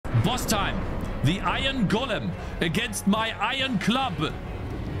Boss time. The Iron Golem against my Iron Club.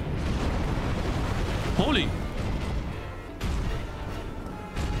 Holy.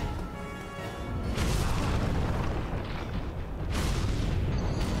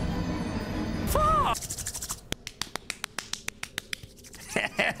 Fuck.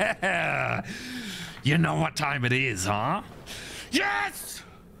 You know what time it is, huh? Yes!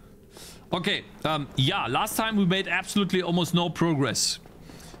 Okay, yeah, last time we made absolutely almost no progress.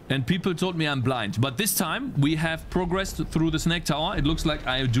 And people told me I'm blind. But this time, we have progressed through the snake tower. It looks like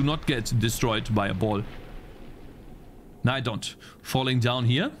I do not get destroyed by a ball. No, I don't. Falling down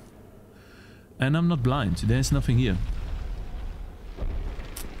here. And I'm not blind. There's nothing here.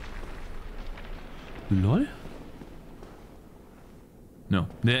 Lol? No,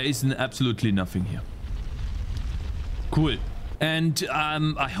 there is absolutely nothing here. Cool. And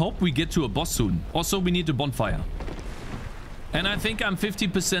I hope we get to a boss soon. Also, we need a bonfire. And I think I'm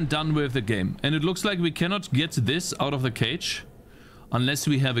 50% done with the game. And it looks like we cannot get this out of the cage unless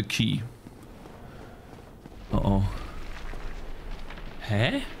we have a key. Uh-oh.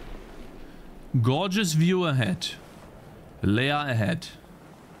 Huh? Gorgeous view ahead. Layer ahead.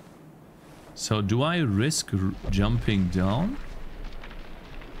 So do I risk jumping down?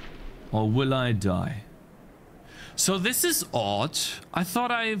 Or will I die? So this is odd. I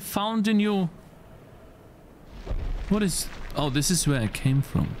thought I found a new... What is... Oh, this is where I came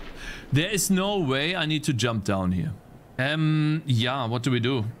from. There is no way I need to jump down here. Yeah, what do we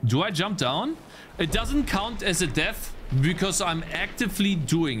do? Do I jump down? It doesn't count as a death because I'm actively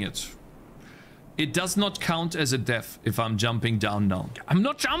doing it. It does not count as a death if I'm jumping down now. I'm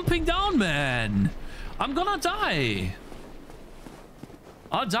not jumping down, man. I'm gonna die.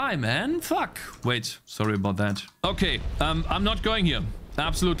 I'll die, man. Fuck. Wait, sorry about that. Okay, I'm not going here.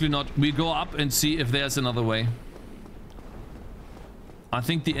 Absolutely not. We go up and see if there's another way. I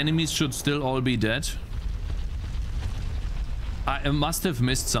think the enemies should still all be dead. I must have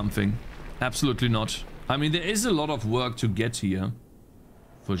missed something. Absolutely not. I mean, there is a lot of work to get here.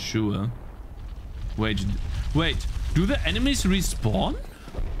 For sure. Wait. Do the enemies respawn?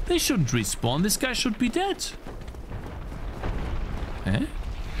 They shouldn't respawn. This guy should be dead. Eh?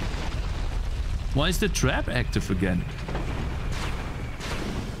 Why is the trap active again?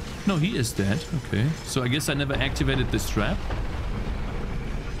 No, he is dead. Okay. So I guess I never activated this trap.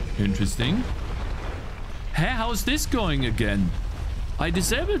 Interesting. Hey, how's this going again? I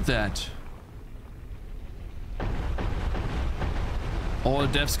disabled that. All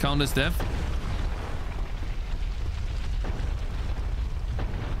deaths count as death.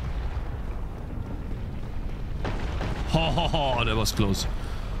 Oh, that was close.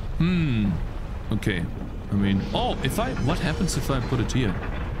 Okay. I mean, oh, if I... What happens if I put it here?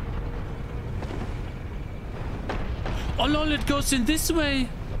 Oh, lol, it goes in this way.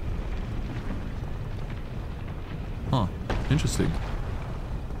 Huh. Interesting.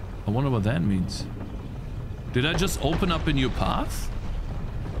 I wonder what that means. Did I just open up a new path?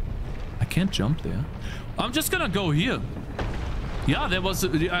 I can't jump there. I'm just gonna go here. Yeah, there was...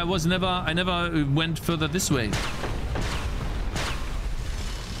 I never went further this way.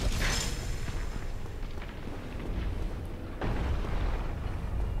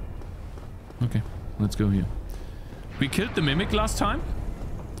 Okay, let's go here. We killed the mimic last time.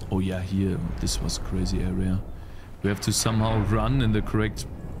 Oh yeah, here. This was a crazy area. We have to somehow run in the correct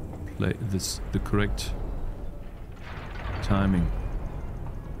place. The correct timing.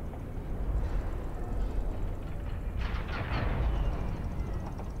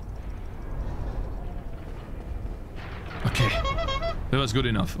 Okay, that was good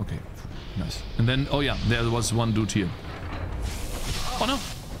enough. Okay, nice. And then, oh yeah, there was one dude here. Oh no!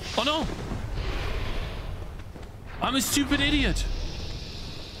 Oh no! I'm a stupid idiot.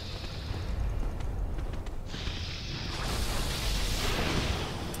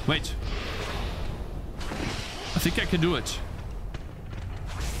 Wait. I think I can do it.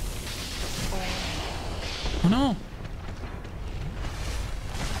 Oh no.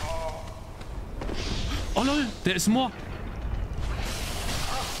 Oh no, there's more.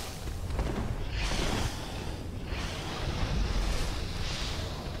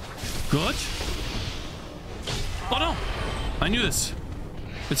 Good. Oh no! I knew this.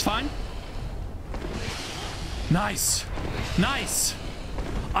 It's fine. Nice. Nice.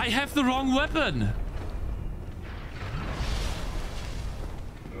 I have the wrong weapon.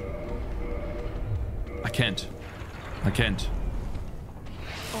 I can't. I can't.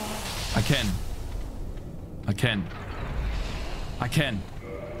 I can. I can. I can.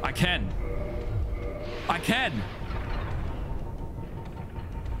 I can. I can.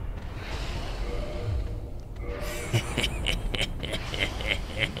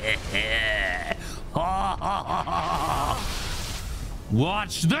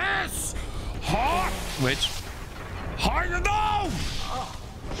 Watch this! Wait. How you know?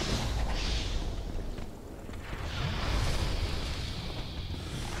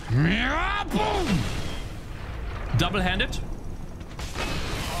 Boom! Double-handed.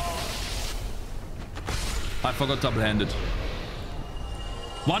 I forgot double-handed.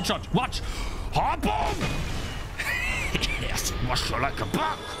 One shot. Watch. Boom! Yes, wash you like a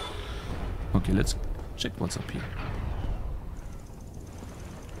buck. Okay, let's check what's up here.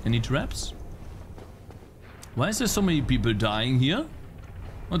 Any traps? Why is there so many people dying here?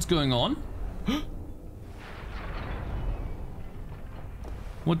 What's going on?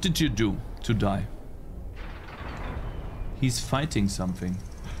 What did you do to die? He's fighting something.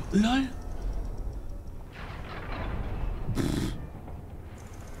 LOL.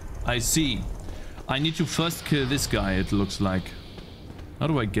 I see. I need to first kill this guy, it looks like. How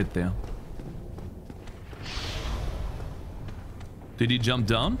do I get there? Did he jump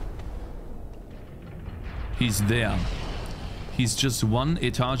down? He's there. He's just one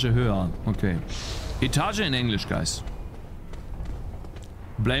etage höher. Okay. Etage in English, guys.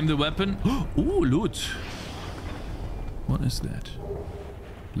 Blame the weapon. Ooh, loot. What is that?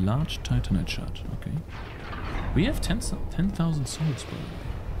 Large titanite shard. Okay. We have 10,000 souls, by the way.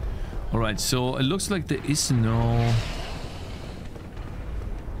 Alright, so it looks like there is no...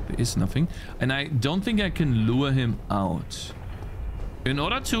 There is nothing. And I don't think I can lure him out. In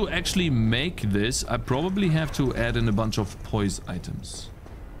order to actually make this, I probably have to add in a bunch of poise items.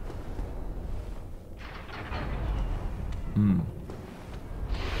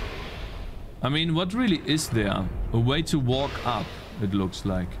 I mean, what really is there? A way to walk up, it looks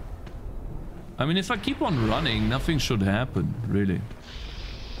like. I mean, if I keep on running, nothing should happen, really.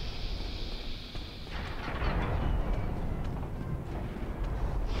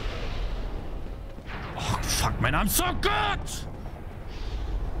 Oh, fuck, man, I'm so good!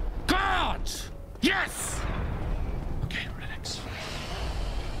 God! Yes! Okay, relax.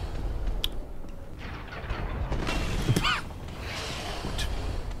 Good.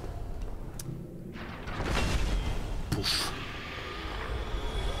 Poof.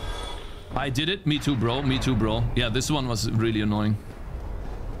 I did it. Me too, bro. Me too, bro. Yeah, this one was really annoying.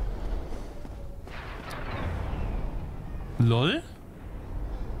 LOL?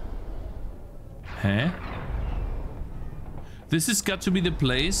 Huh? This has got to be the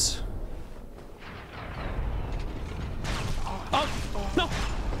place. Oh, no!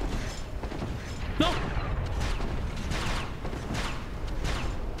 No!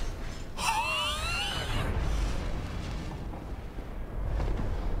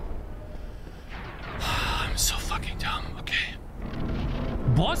 I'm so fucking dumb. Okay.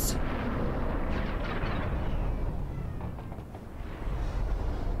 Boss?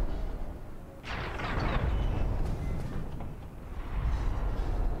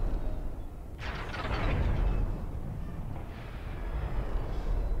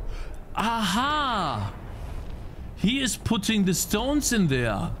 Aha! He is putting the stones in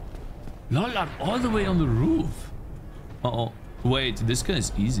there. Lol, I'm all the way on the roof. Uh-oh. Wait, this guy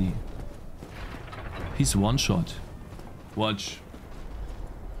is easy. He's one shot. Watch.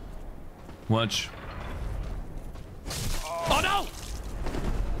 Watch. Oh no!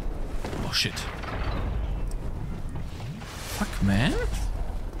 Oh shit. Fuck, man.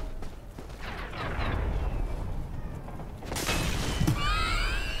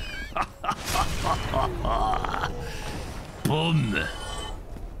 Boom.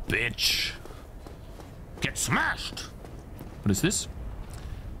 Bitch. Get smashed. What is this?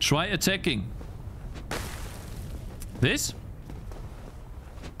 Try attacking. This?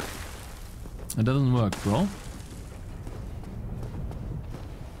 It doesn't work, bro.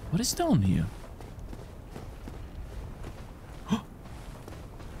 What is down here? Hello.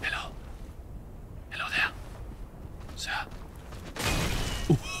 Hello there. Sir.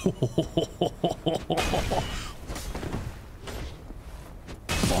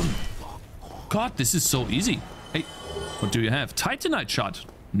 God, this is so easy. Hey, what do you have? Titanite shot.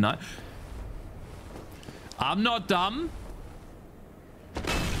 No. I'm not dumb.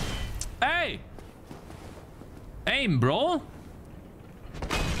 Hey. Aim, bro.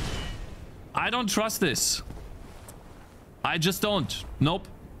 I don't trust this. I just don't. Nope.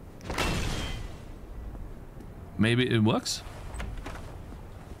 Maybe it works?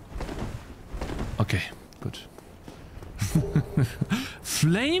 Okay, good.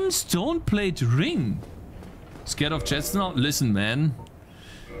 Flame stone plate ring. Scared of chests now? Listen, man.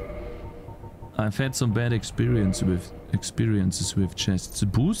 I've had some bad experiences with chests.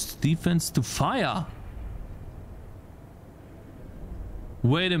 Boost defense to fire.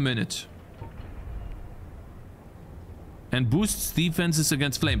 Wait a minute. And boosts defenses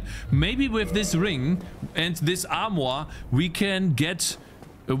against flame. Maybe with this ring and this armor, we can get...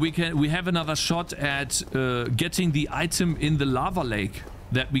 we have another shot at getting the item in the lava lake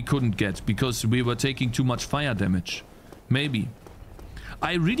that we couldn't get because we were taking too much fire damage. Maybe.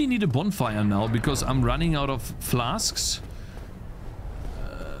 I really need a bonfire now because I'm running out of flasks.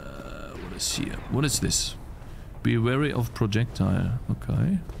 What is here? What is this? Be wary of projectile.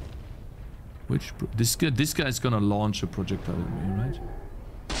 Okay. Which this guy is gonna launch a projectile at me, right?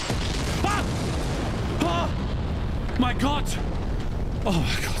 Ah! Ah! My God! Oh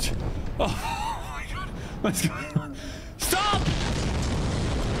my God! Oh my God! What's going on? Stop!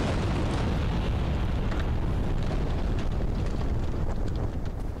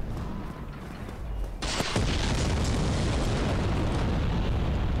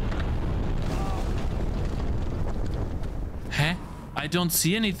 Huh? I don't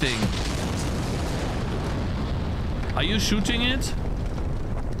see anything. Are you shooting it?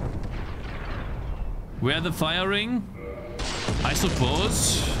 Where the firing? I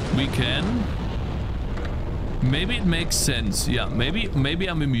suppose we can. Maybe it makes sense. Yeah, maybe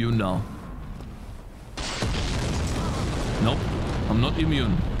I'm immune now. Nope, I'm not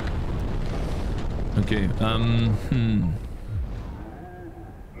immune. Okay, I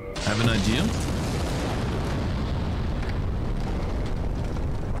have an idea.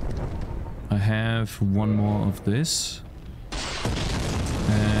 I have one more of this.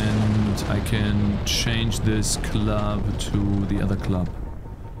 And I can change this club to the other club.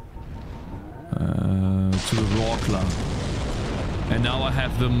 To the raw club. And now I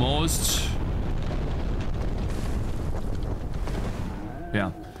have the most...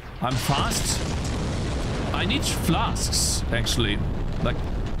 Yeah. I'm fast. I need flasks, actually. Like...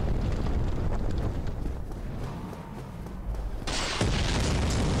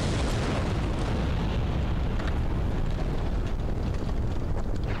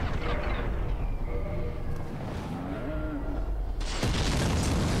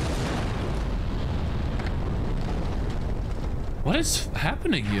 What is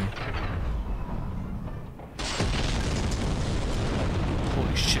happening here?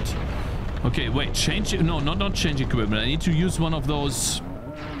 Holy shit. Okay, wait, change it. No, not change equipment. I need to use one of those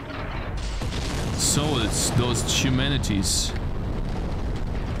souls, those humanities.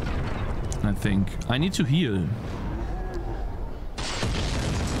 I think. I need to heal.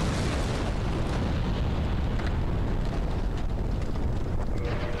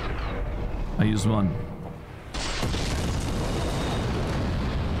 I use one.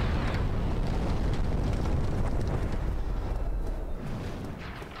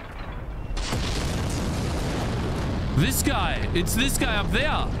 This guy! It's this guy up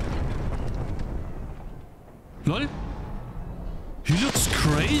there! Lol? He looks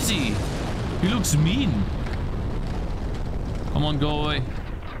crazy! He looks mean! Come on, go away.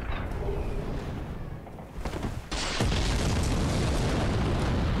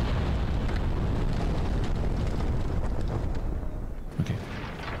 Okay.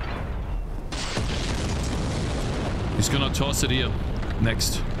 He's gonna toss it here.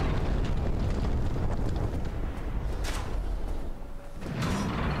 Next.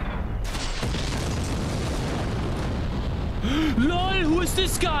 LOL, who is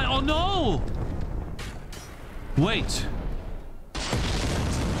this guy? Oh no! Wait.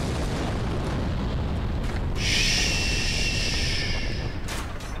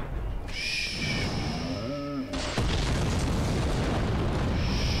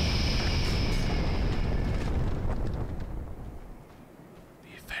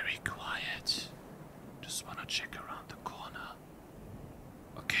 Be very quiet. Just wanna check around the corner.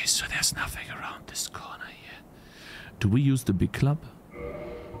 Okay, so there's nothing around this corner here. Do we use the big club?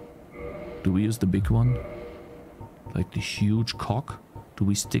 Do we use the big one? Like the huge cock? Do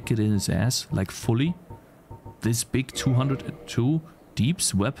we stick it in his ass? Like fully? This big 202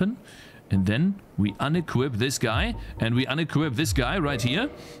 deeps weapon? And then we unequip this guy. And we unequip this guy right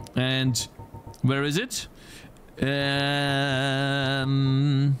here. And where is it?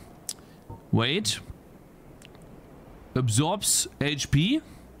 Wait. Absorbs HP.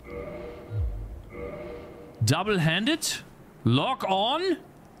 Double-handed. Lock on.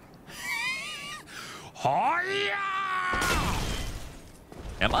 Oh, yeah!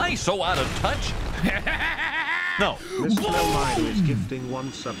 Am I so out of touch? No. Mr. Lyle is gifting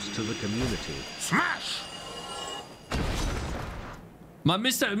 1 subs to the community. Smash! My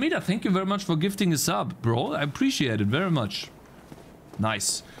Mr. Almeida, thank you very much for gifting a sub, bro. I appreciate it very much.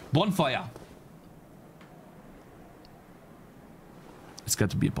 Nice. Bonfire. It's got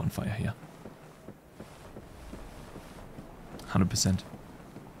to be a bonfire here. 100%.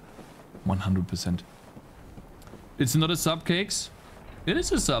 100%. It's not a sub, Cakes? It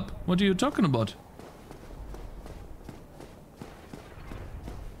is a sub. What are you talking about?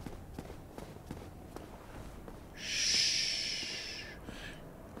 Shh.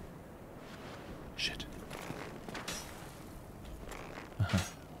 Shit.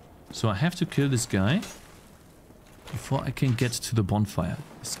 So I have to kill this guy before I can get to the bonfire.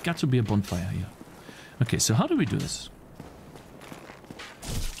 There's got to be a bonfire here. Okay, so how do we do this?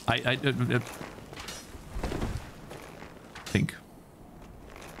 Think.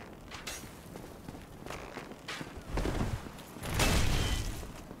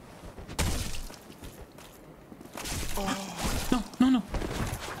 No, no, no.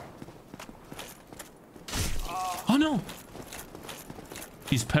 Oh no!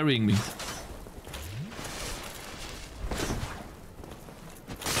 He's parrying me.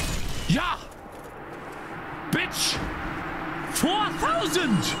 Yeah! Bitch! 4,000!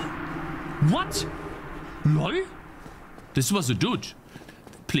 What? LOL? This was a dude.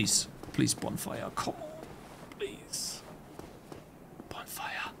 Please. Please, bonfire. Come on. Please.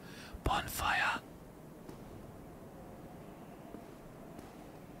 Bonfire. Bonfire.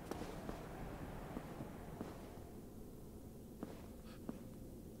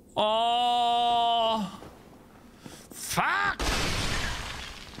 Oh! Fuck!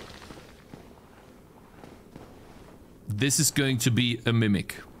 This is going to be a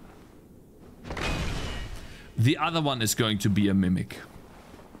mimic. The other one is going to be a mimic.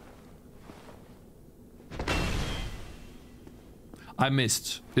 I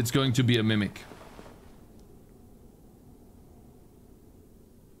missed. It's going to be a mimic.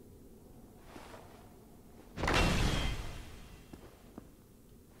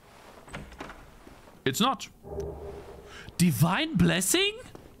 It's not. Divine blessing?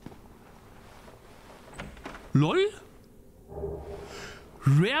 LOL?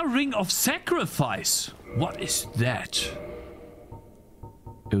 Rare ring of sacrifice. What is that?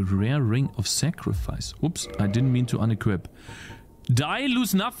 A rare ring of sacrifice. Oops, I didn't mean to unequip. Die,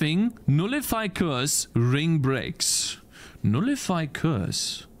 lose nothing. Nullify curse. Ring breaks. Nullify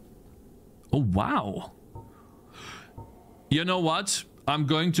curse. Oh, wow. You know what? I'm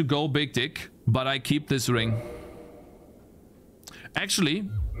going to go big dick, but I keep this ring. Actually,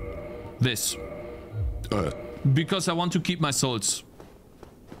 this. Because I want to keep my souls.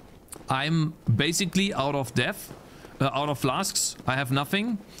 I'm basically out of death, out of flasks. I have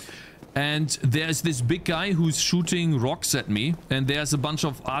nothing. And there's this big guy who's shooting rocks at me. And there's a bunch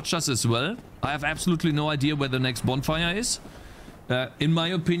of archers as well. I have absolutely no idea where the next bonfire is. In my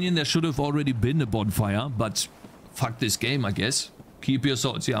opinion, there should have already been a bonfire. But fuck this game, I guess. Keep your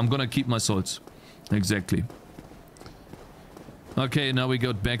souls. Yeah, I'm gonna keep my souls. Exactly. Okay, now we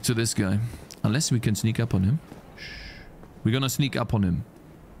got back to this guy. Unless we can sneak up on him. We're gonna sneak up on him.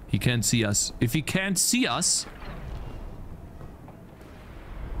 He can't see us. If he can't see us...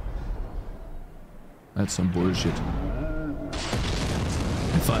 That's some bullshit.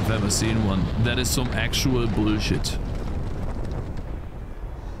 If I've ever seen one. That is some actual bullshit.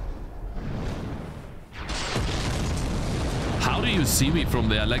 How do you see me from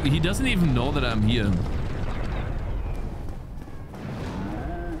there? Like, he doesn't even know that I'm here.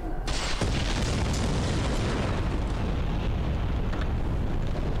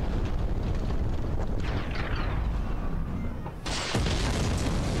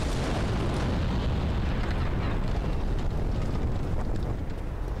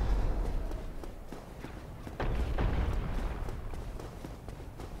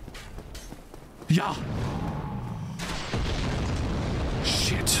 Ja!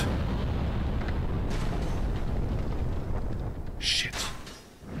 Shit. Shit.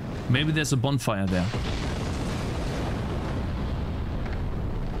 Maybe there's a bonfire there.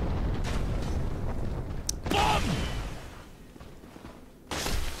 Bomb!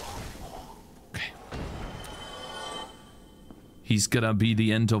 Okay. He's gonna be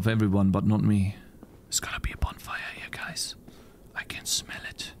the end of everyone, but not me. There's gonna be a bonfire here, guys. I can smell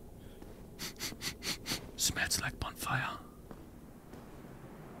it. Smells like bonfire.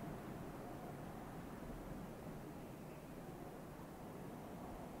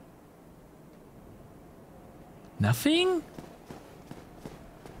 Nothing?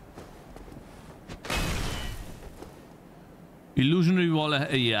 Illusionary wall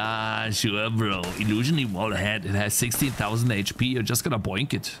ahead. Yeah, sure, bro. Illusionary wall ahead. It has 16,000 HP. You're just gonna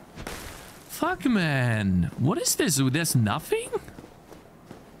boink it. Fuck, man. What is this? There's nothing?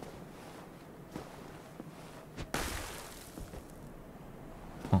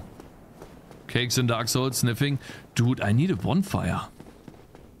 Cakes and Dark Souls sniffing. Dude, I need a bonfire.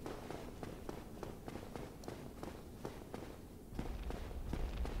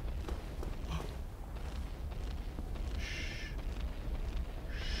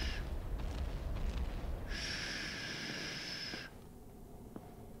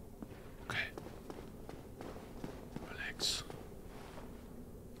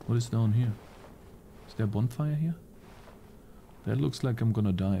 What is down here? Is there a bonfire here? That looks like I'm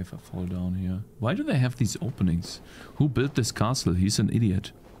gonna die if I fall down here. Why do they have these openings? Who built this castle? He's an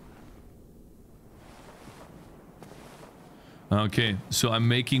idiot. Okay, so I'm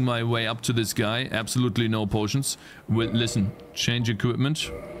making my way up to this guy. Absolutely no potions. Well, listen, change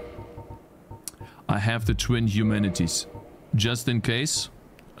equipment. I have the twin humanities. Just in case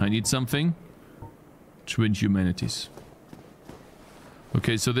I need something. Twin humanities.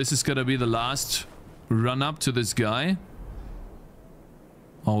 Okay, so this is gonna be the last run up to this guy.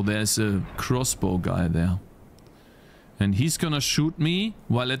 Oh, there's a crossbow guy there. And he's gonna shoot me,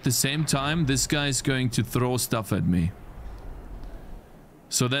 while at the same time this guy is going to throw stuff at me.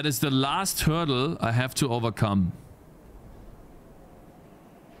 So that is the last hurdle I have to overcome.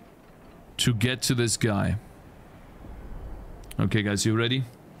 To get to this guy. Okay guys, you ready?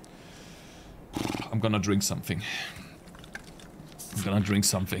 I'm gonna drink something. I'm gonna drink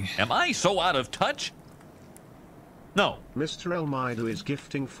something. Am I so out of touch? No. Mr. Elmido is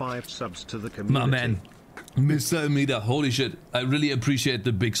gifting 5 subs to the community. My man. Mr. Almeida, holy shit. I really appreciate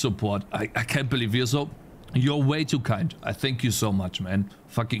the big support. I can't believe you're way too kind. I thank you so much, man.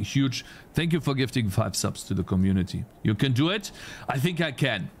 Fucking huge. Thank you for gifting 5 subs to the community. You can do it? I think I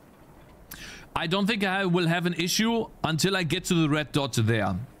can. I don't think I will have an issue until I get to the red dot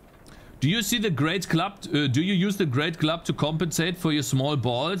there. Do you see the Great Club? Do you use the Great Club to compensate for your small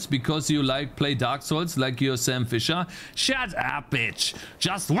balls because you play Dark Souls like you're Sam Fisher? Shut up, bitch.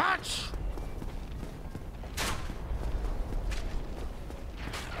 Just watch.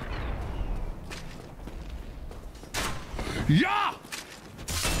 Yeah!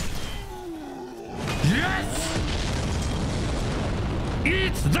 Yes!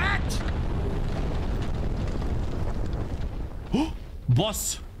 Eat that! Oh,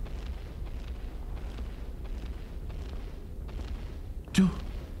 boss! Dude.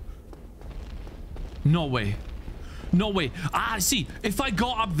 No way. No way. Ah, see, if I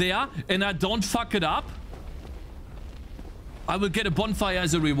go up there and I don't fuck it up, I will get a bonfire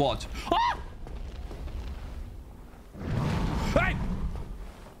as a reward. Ah! Hey!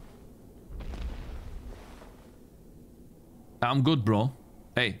 I'm good, bro.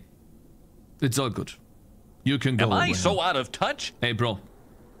 Hey. It's all good. You can go away. Am I so out of touch? Hey, bro.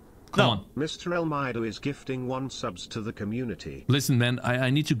 Come on. Mr. Elmido is gifting 1 subs to the community. Listen, man, I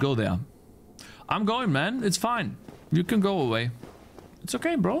need to go there. I'm going, man. It's fine. You can go away. It's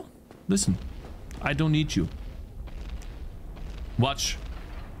okay, bro. Listen. I don't need you. Watch.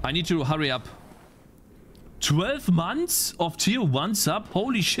 I need to hurry up. 12 months of tier 1 sub?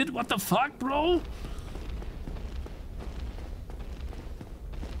 Holy shit, what the fuck, bro?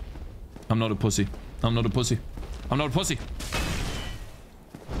 I'm not a pussy. I'm not a pussy. I'm not a pussy.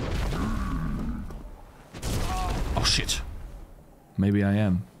 Oh shit. Maybe I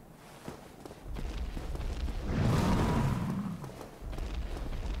am.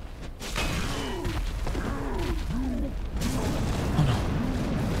 Oh no.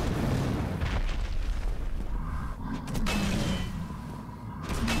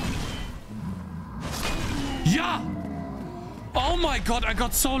 Yeah! Oh my god, I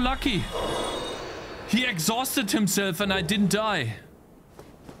got so lucky. He exhausted himself and I didn't die.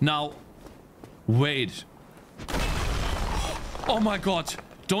 Now, wait. Oh my god.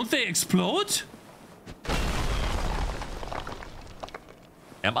 Don't they explode?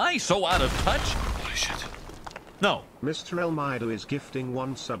 Am I so out of touch? Holy shit. No. Mr. Elmido is gifting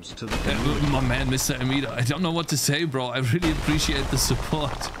 1 subs to the community. My man, Mr. Amida. I don't know what to say, bro. I really appreciate the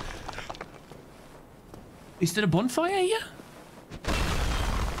support. Is there a bonfire here?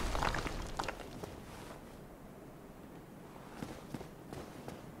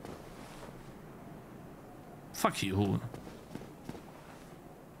 Fuck you.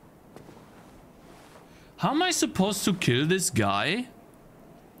 How am I supposed to kill this guy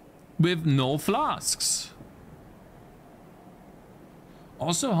with no flasks?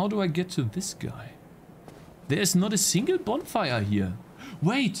 Also, how do I get to this guy? There's not a single bonfire here.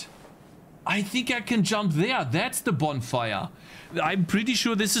 Wait, I think I can jump there. That's the bonfire. I'm pretty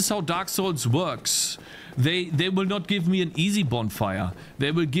sure this is how Dark Souls works. They will not give me an easy bonfire.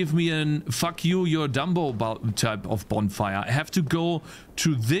 They will give me an fuck you, you're Dumbo type of bonfire. I have to go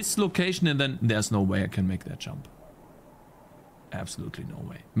to this location and then there's no way I can make that jump. Absolutely no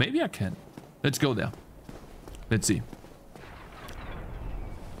way. Maybe I can. Let's go there. Let's see.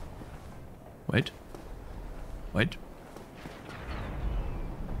 Wait. Wait.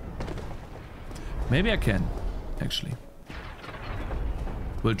 Maybe I can, actually.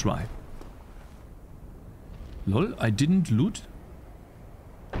 We'll try. Lol, I didn't loot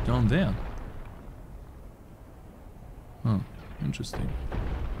down there. Oh, interesting.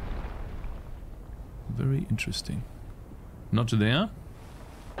 Very interesting. Not there.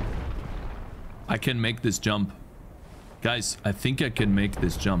 I can make this jump. Guys, I think I can make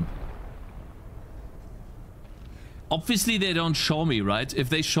this jump. Obviously, they don't show me, right? If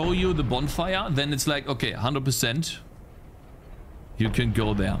they show you the bonfire, then it's like, okay, 100%. You can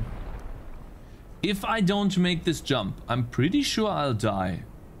go there. If I don't make this jump, I'm pretty sure I'll die.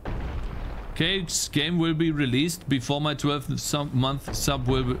 Okay, this game will be released before my 12th month sub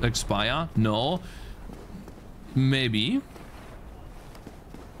will expire. No. Maybe.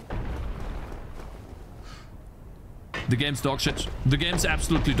 The game's dog shit. The game's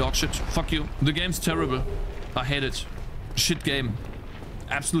absolutely dog shit. Fuck you. The game's terrible. I hate it. Shit game.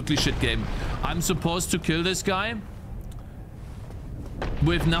 Absolutely shit game. I'm supposed to kill this guy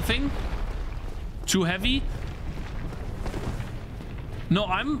with nothing. Too heavy. No,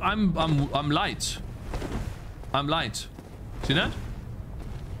 I'm light. I'm light. See that?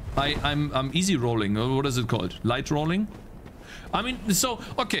 I'm easy rolling. Or what is it called? Light rolling? I mean, so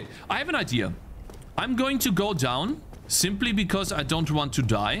okay. I have an idea. I'm going to go down simply because I don't want to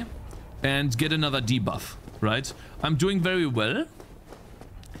die and get another debuff, right? I'm doing very well.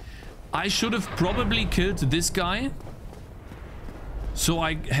 I should have probably killed this guy so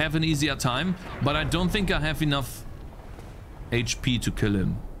I have an easier time, but I don't think I have enough HP to kill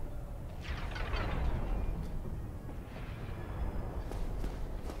him.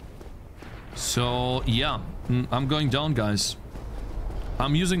 So, yeah, I'm going down, guys.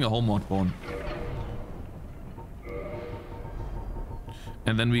 I'm using a homeward bone.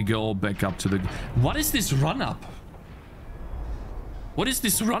 And then we go back up to the... What is this run-up? What is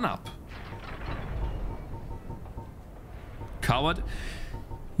this run-up? Coward.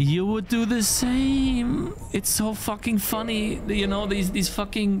 You would do the same. It's so fucking funny. You know, these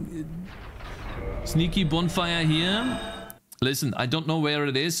fucking... Sneaky bonfire here. Listen, I don't know where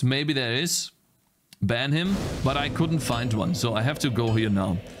it is. Maybe there is. Ban him. But I couldn't find one. So I have to go here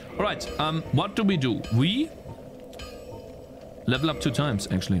now. Alright, what do? We... level up 2 times,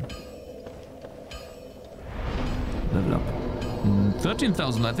 actually. Level up.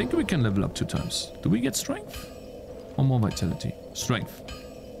 13,000. I think we can level up 2 times. Do we get strength? Or more vitality? Strength.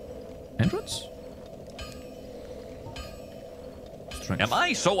 Entrance? Strength. Am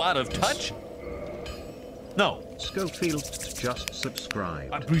I so out of touch? No. Schofield just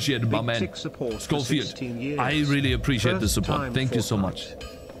subscribed. I appreciate it, my man. Schofield. I really appreciate the support. Thank you so much.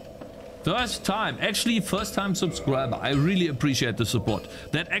 First time, actually first time subscriber. I really appreciate the support.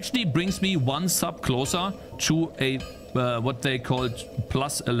 That actually brings me 1 sub closer to a what they called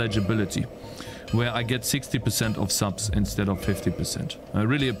plus eligibility, where I get 60% of subs instead of 50%. I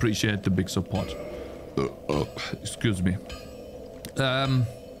really appreciate the big support. Excuse me.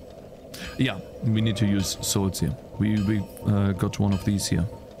 Yeah, we need to use swords here. We got one of these here.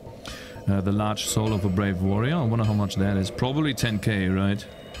 The large soul of a brave warrior. I wonder how much that is. Probably 10k, right?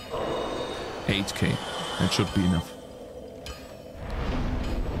 8k. That should be enough.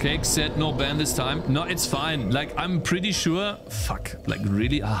 Cakez said no ban this time. No, it's fine. Like, I'm pretty sure... Fuck. Like,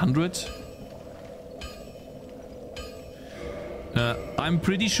 really? 100? I'm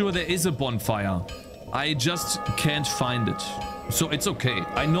pretty sure there is a bonfire. I just can't find it. So it's okay.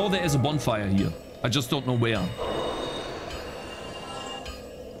 I know there is a bonfire here. I just don't know where.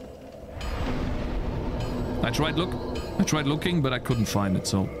 I tried looking, but I couldn't find it,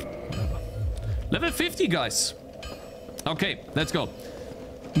 so... Level 50, guys. Okay, let's go.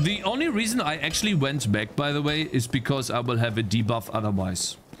 The only reason I actually went back, by the way, is because I will have a debuff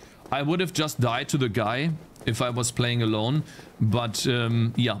otherwise. I would have just died to the guy if I was playing alone, but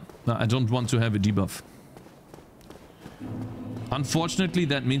yeah, I don't want to have a debuff. Unfortunately,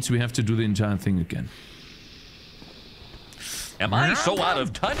 that means we have to do the entire thing again. Am I so out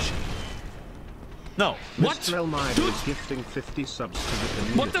of touch? No. What? Dude. Is gifting 50 subs to the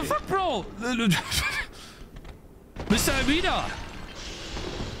community. What the fuck, bro? Mr. Almeida!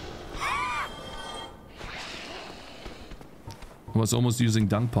 I was almost using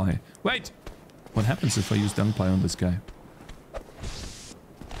dung pie. Wait! What happens if I use dung pie on this guy?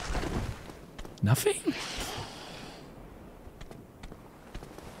 Nothing?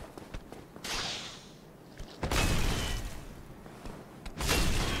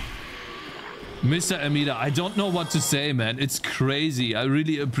 Mr. Amida, I don't know what to say, man. It's crazy. I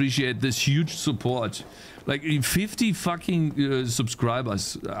really appreciate this huge support. Like 50 fucking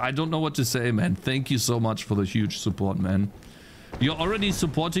subscribers. I don't know what to say, man. Thank you so much for the huge support, man. You're already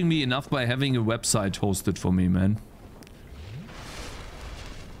supporting me enough by having a website hosted for me, man.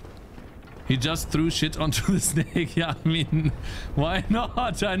 He just threw shit onto the snake. Yeah, I mean, why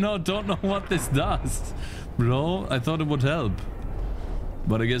not? Don't know what this does. Bro, I thought it would help.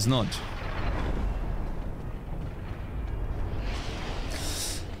 But I guess not.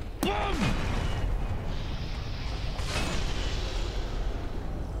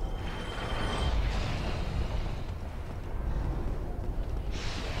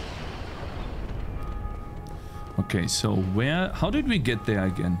 Okay, so where... How did we get there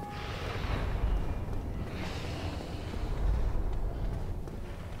again?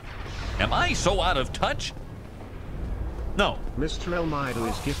 Am I so out of touch? No. Mr. Elmido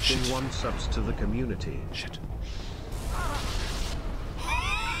is gifting shit. 1 subs to the community. Shit.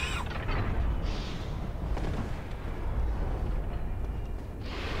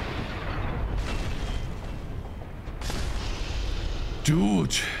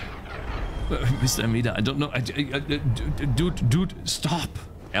 Dude. Mr. Amida, I don't know. Dude, stop.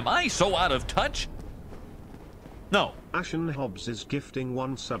 Am I so out of touch? No. Ashen Hobbs is gifting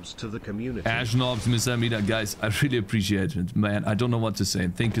 1 subs to the community. Ashnobs, Mr. Amida, guys, I really appreciate it. Man, I don't know what to say.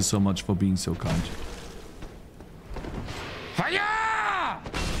 Thank you so much for being so kind. Fire!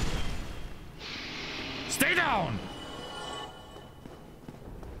 Stay down!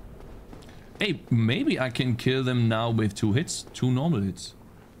 Hey, maybe I can kill them now with 2 hits. 2 normal hits.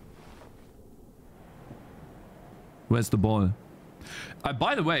 Where's the ball?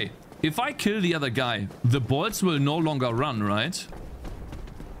 By the way, if I kill the other guy, the balls will no longer run, right?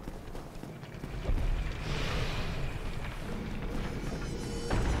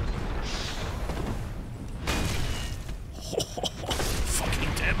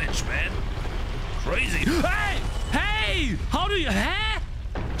 Fucking damage, man. Crazy. Hey! Hey! How do you... Huh?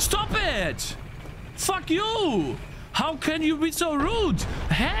 Stop it! Fuck you! How can you be so rude?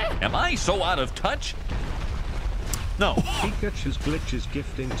 Huh? Am I so out of touch? No. Pikachu's Glitch is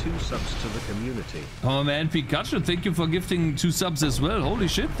gifting 2 subs to the community. Oh man, Pikachu, thank you for gifting 2 subs as well. Holy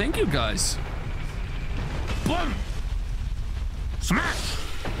shit, thank you guys. Boom! Smash!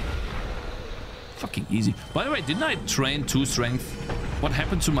 Fucking easy. By the way, didn't I train 2 strength? What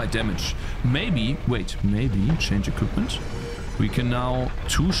happened to my damage? Maybe, wait, maybe change equipment. We can now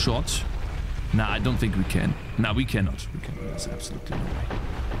 2-shot. Nah, I don't think we can. Nah, we cannot. We cannot. There's absolutely no way.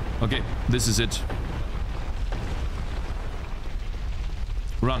 Okay, this is it.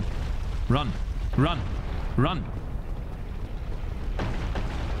 Run. Run. Run. Run.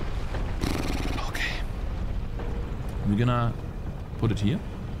 Okay. We're gonna put it here.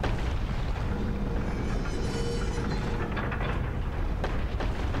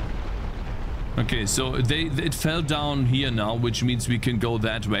 Okay, so it fell down here now, which means we can go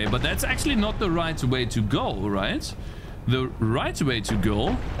that way. But that's actually not the right way to go, right? The right way to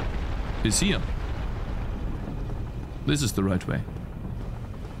go is here. This is the right way.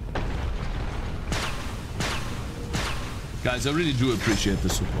 Guys, I really do appreciate the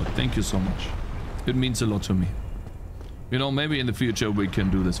support. Thank you so much. It means a lot to me. You know, maybe in the future we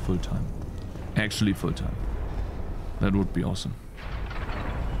can do this full time. Actually full time. That would be awesome.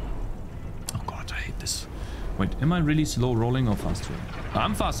 Oh god, I hate this. Wait, am I really slow rolling or fast rolling?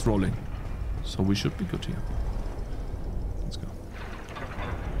 I'm fast rolling. So we should be good here. Let's go.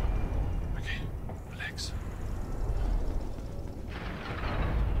 Okay, relax.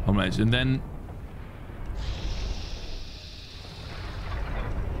 Alright, and then...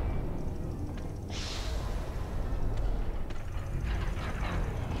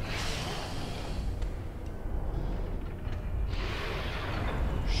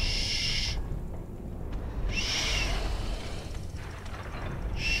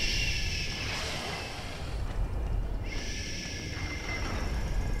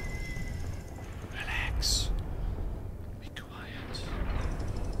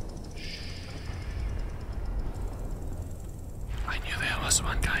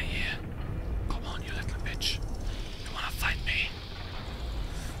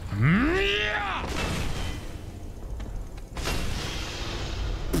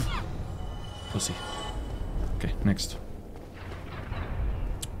 Pussy. Okay, next.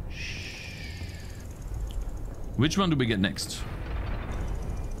 Which one do we get next?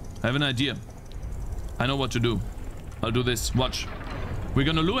 I have an idea. I know what to do. I'll do this. Watch. We're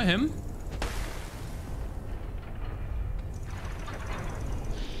gonna lure him.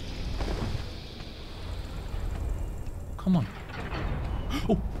 Come on.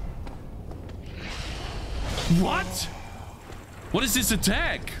 Oh. What? What is this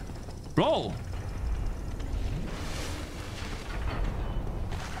attack? Bro.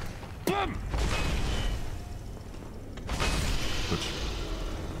 Boom. Good.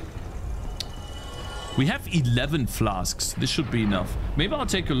 We have 11 flasks. This should be enough. Maybe I'll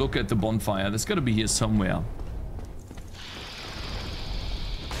take a look at the bonfire. There's got to be here somewhere.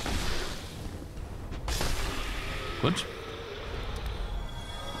 Good.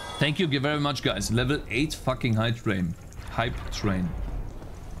 Thank you very much, guys. Level 8 fucking hype train.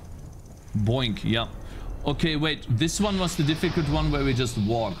 Boink, yeah. Okay, wait. This one was the difficult one where we just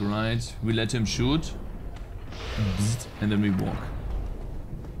walk, right? We let him shoot. And then we walk.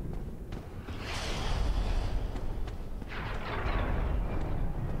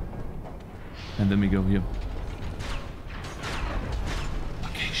 And then we go here.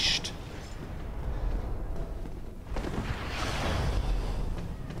 Okay, shit.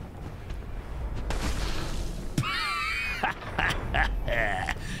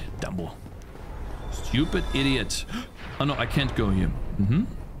 Dumbo. Stupid idiot. Oh no, I can't go here.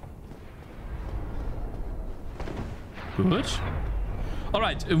 Good.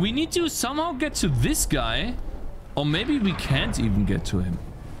 Alright, we need to somehow get to this guy. Or maybe we can't even get to him.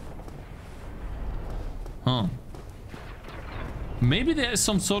 Huh. Maybe there is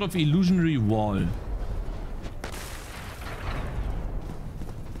some sort of illusionary wall.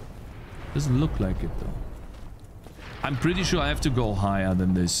 Doesn't look like it though. I'm pretty sure I have to go higher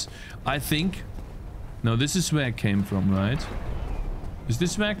than this. I think... No, this is where I came from, right? Is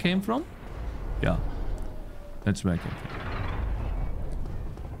this where I came from? Yeah. That's where I came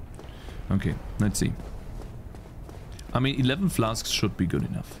from. Okay, let's see. I mean, 11 flasks should be good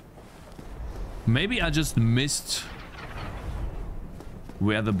enough. Maybe I just missed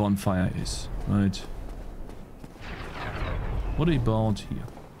where the bonfire is, right? What about here?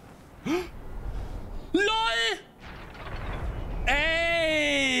 LOL!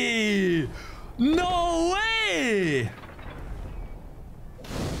 Hey! No way!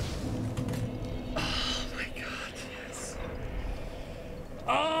 Oh my god, yes.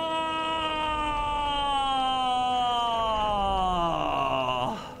 Oh!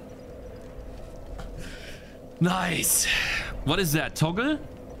 Nice. What is that? Toggle?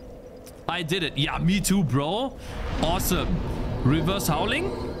 I did it. Yeah, me too, bro. Awesome. Reverse howling.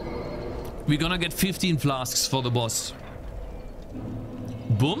 We're gonna get 15 flasks for the boss.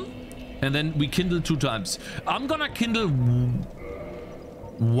 Boom. And then we kindle 2 times. I'm gonna kindle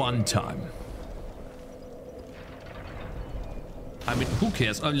 1 time. I mean, who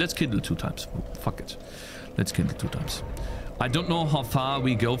cares? Let's kindle 2 times. Fuck it. Let's kindle 2 times. I don't know how far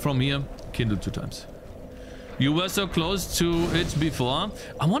we go from here. Kindle 2 times. You were so close to it before.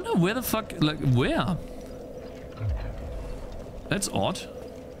 I wonder where the fuck, like, where? That's odd.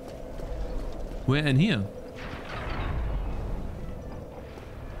 Where in here?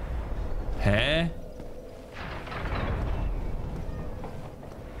 Huh?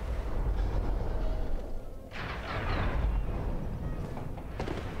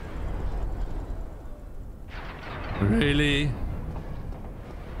 Really?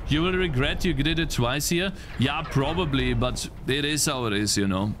 You will regret you did it twice here? Yeah, probably, but it is how it is, you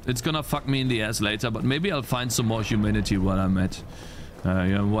know. It's gonna fuck me in the ass later, but maybe I'll find some more humanity while I'm at...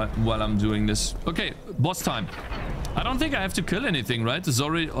 yeah, while I'm doing this. Okay, boss time. I don't think I have to kill anything, right? It's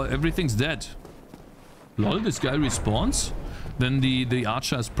already... everything's dead. Lol, this guy respawns? Then the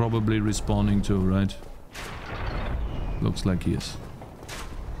archer is probably respawning too, right? Looks like he is.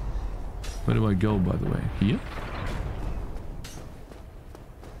 Where do I go, by the way? Here?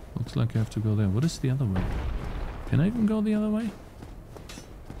 Looks like I have to go there. What is the other way? Can I even go the other way?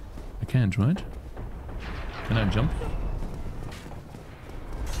 I can't, right? Can I jump here?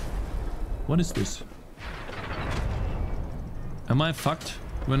 What is this? Am I fucked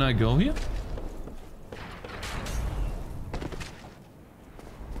when I go here?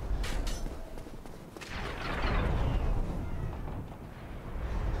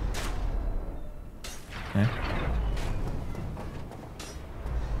 Eh?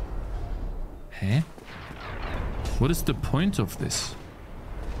 Huh? What is the point of this?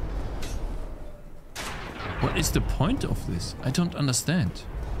 What is the point of this? I don't understand.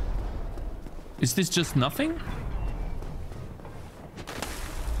 Is this just nothing?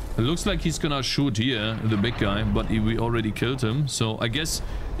 It looks like he's gonna shoot here, the big guy, but we already killed him. So I guess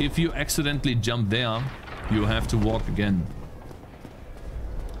if you accidentally jump there, you have to walk again.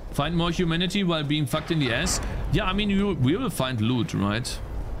 Find more humanity while being fucked in the ass? Yeah, I mean, we will find loot, right?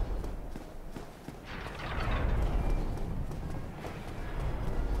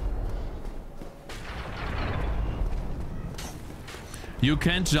 You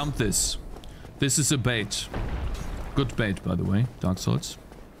can't jump this. This is a bait. Good bait, by the way. Darksouls.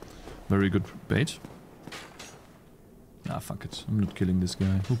 Very good bait. Ah, fuck it. I'm not killing this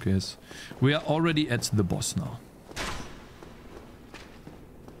guy. Who cares? We are already at the boss now.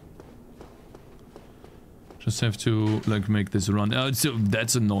 Just have to, like, make this run.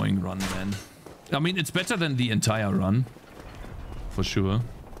 That's annoying run, man. I mean, it's better than the entire run. For sure.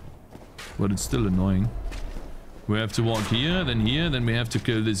 But it's still annoying. We have to walk here, then we have to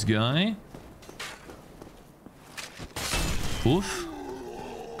kill this guy. Oof.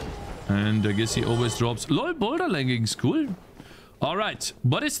 And I guess he always drops. LOL, boulder leggings, cool. Alright,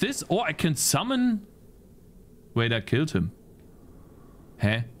 what is this? Oh, I can summon... Wait, I killed him.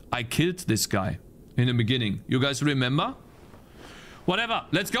 Huh? I killed this guy in the beginning. You guys remember? Whatever,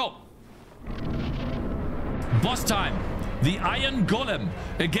 let's go. Boss time. The Iron Golem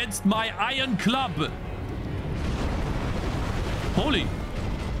against my Iron Club. Holy.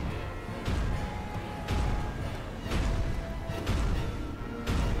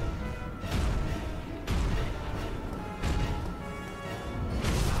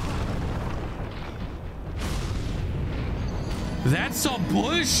 That's some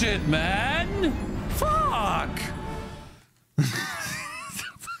bullshit, man. Fuck.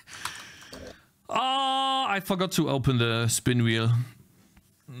 Oh, I forgot to open the spin wheel.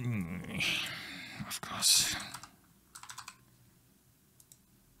 Of course.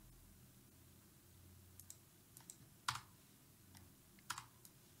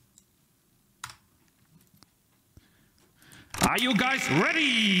 Are you guys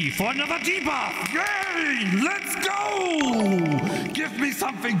ready for another debuff? Yay! Let's go! Give me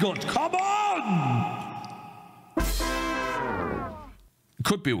something good. Come on!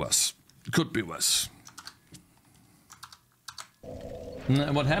 Could be worse. Could be worse.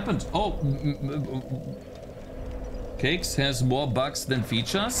 What happened? Oh, Cakez has more bugs than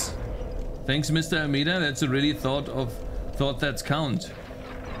features. Thanks, Mr. Almeida. That's a really thought that's count.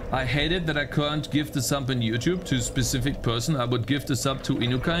 I hate it that I can't gift a sub on YouTube to a specific person. I would gift a sub to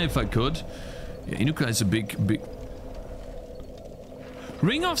Inukai if I could. Yeah, Inukai is a big...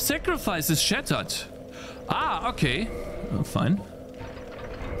 Ring of Sacrifice is shattered. Ah, okay. Oh, fine.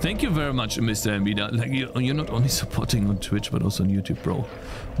 Thank you very much, Mr. Almeida. Like, you're not only supporting on Twitch, but also on YouTube, bro.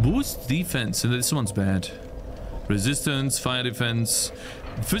 Boost defense. And this one's bad. Resistance, fire defense,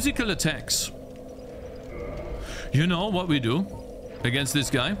 physical attacks. You know what we do against this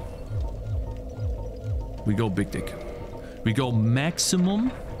guy? We go big dick. We go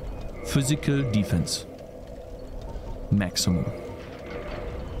maximum physical defense. Maximum.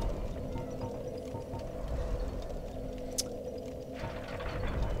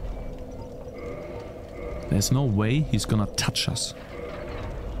 There's no way he's gonna touch us.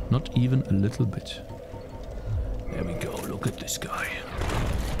 Not even a little bit. There we go. Look at this guy.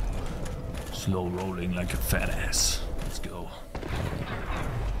 Slow rolling like a fat ass. Let's go.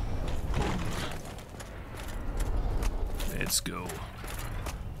 Let's go.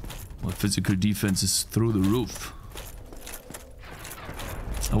 My physical defense is through the roof.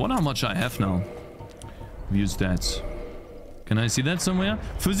 I wonder how much I have now. View stats. Can I see that somewhere?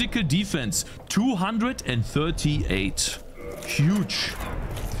 Physical defense, 238. Huge.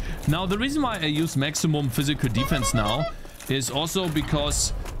 Now, the reason why I use maximum physical defense now is also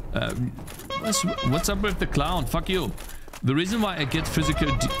because... what's up with the clown? Fuck you. The reason why I get physical...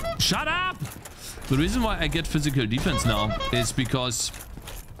 Shut up! The reason why I get physical defense now is because...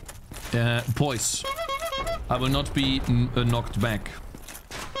 poise. I will not be knocked back.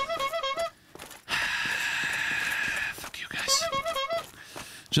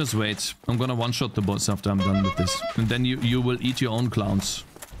 Just wait. I'm gonna one-shot the boss after I'm done with this. And then you will eat your own clowns.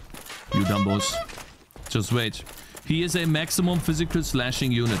 You dumbos. Just wait. He is a maximum physical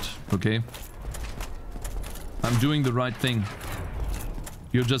slashing unit, okay? I'm doing the right thing.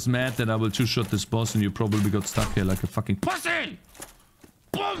 You're just mad that I will two-shot this boss and you probably got stuck here like a fucking pussy!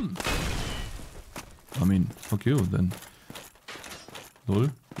 Boom! I mean, fuck you then. Lol,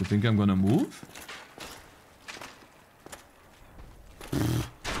 you think I'm gonna move?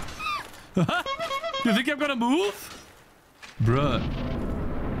 You think I'm gonna move? Bruh.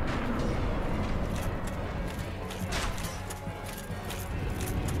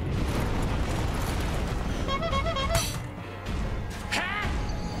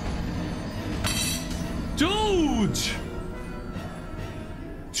 Dude!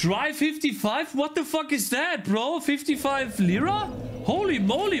 Try 55? What the fuck is that, bro? 55 lira? Holy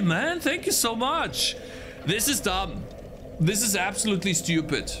moly, man. Thank you so much. This is dumb. This is absolutely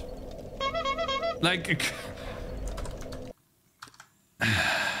stupid. Like...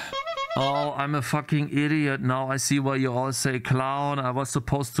 Oh, I'm a fucking idiot. Now I see why you all say clown. I was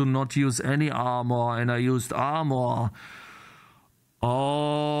supposed to not use any armor and I used armor.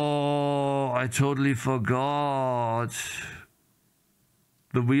 Oh, I totally forgot.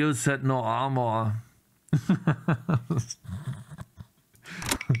 The wheel said no armor.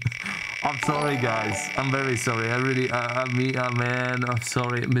 I'm sorry, guys. I'm very sorry. I really, man, I'm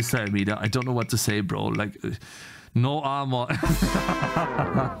sorry. Mr. Almeida, I don't know what to say, bro. Like, no armor.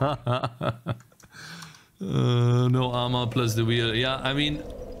 No armor plus the wheel. Yeah, I mean,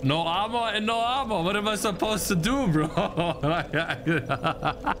 no armor and no armor. What am I supposed to do, bro?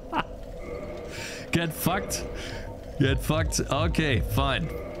 Get fucked. Get fucked. Okay, fine.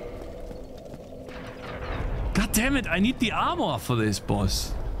 God damn it, I need the armor for this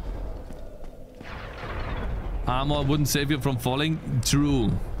boss. Armor wouldn't save you from falling?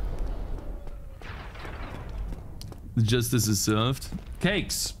 True. Justice is served.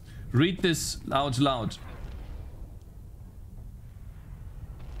 Cakes, read this out loud.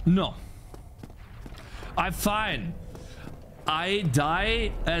 No. I'm fine. I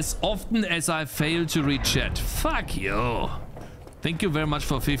die as often as I fail to read chat. Fuck you. Thank you very much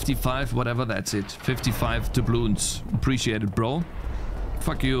for 55, whatever that's it. 55 doubloons. Appreciate it, bro.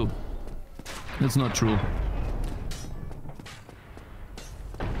 Fuck you. That's not true.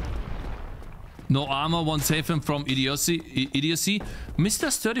 No armor won't save him from idiocy.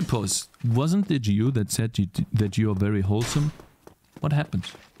 Mr. Sturdy Post, wasn't it you that said that you are very wholesome? What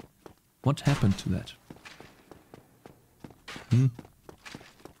happened? What happened to that?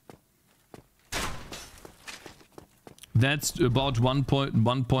 That's about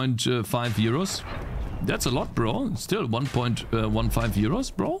 1.15 euros. That's a lot, bro. Still 1.15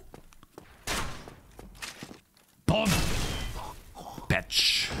 euros, bro. Boom!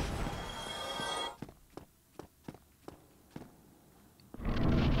 Patch.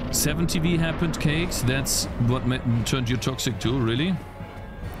 Seven TV happened, Cakes. That's what turned you toxic too, really?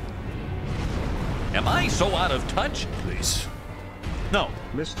 Am I so out of touch? Please. No.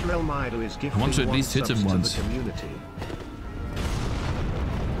 Mr. Elmido is gifting I want to at least hit him once. to the community.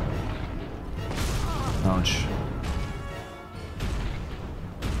 Ouch.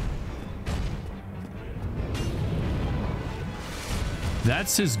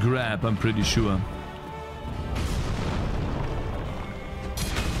 That's his grab, I'm pretty sure.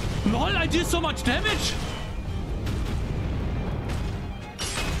 LOL, I did so much damage!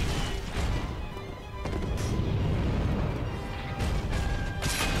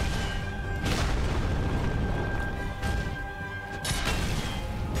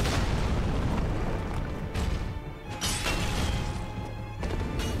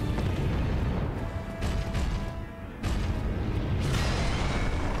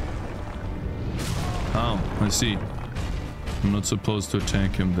 I see. I'm not supposed to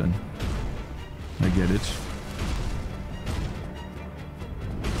attack him then. I get it.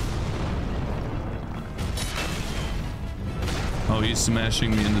 Oh, he's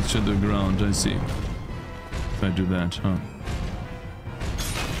smashing me into the ground. I see. If I do that, huh?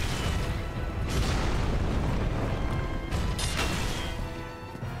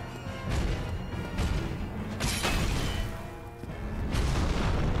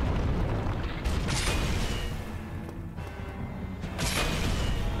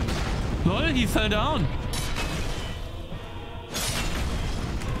 He fell down.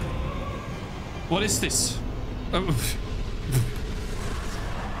 What is this?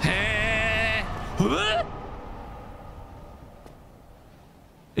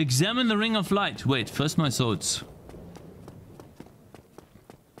 Examine the ring of light. Wait, first my swords.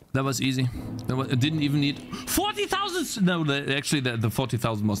 That was easy. It didn't even need 40,000. No, actually the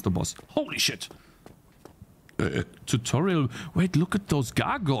 40,000 was the boss. Holy shit. Tutorial. Wait, look at those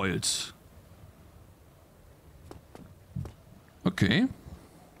gargoyles. Okay.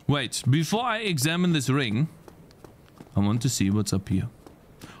 Wait, before I examine this ring, I want to see what's up here.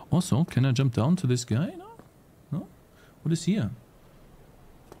 Also, can I jump down to this guy? No? No? What is here?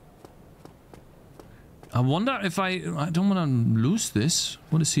 I wonder if I don't want to lose this.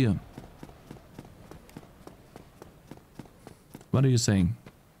 What is here? What are you saying?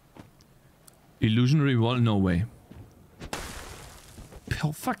 Illusionary wall? No way.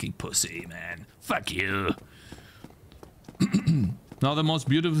 Oh, fucking pussy, man. Fuck you. Now the most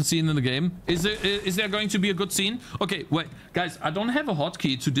beautiful scene in the game. Is there going to be a good scene? Okay, wait. Guys, I don't have a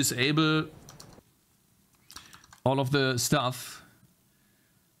hotkey to disable all of the stuff.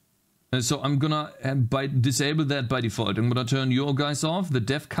 So I'm gonna disable that by default. I'm gonna turn you guys off, the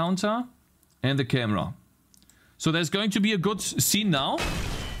death counter, and the camera. So there's going to be a good scene now.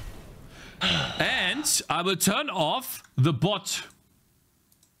 And I will turn off the bot.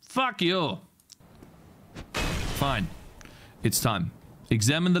 Fuck you. Fine. It's time.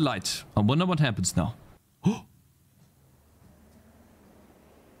 Examine the light. I wonder what happens now.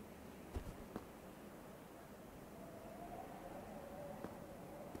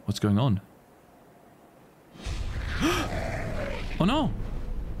 What's going on? Oh no!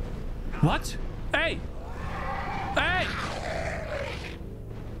 What? Hey! Hey!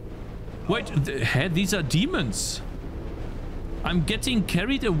 Wait, these are demons. I'm getting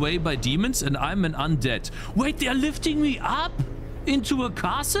carried away by demons and I'm an undead. Wait, they're lifting me up into a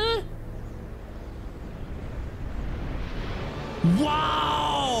castle?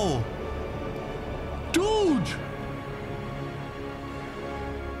 Wow! Dude!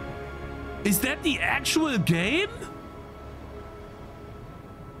 Is that the actual game?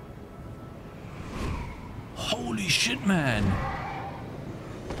 Holy shit, man.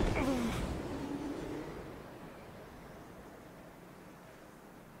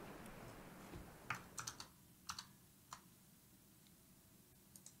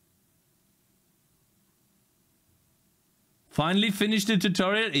 Finally finished the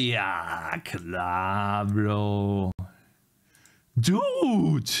tutorial? Ja, klar, bro.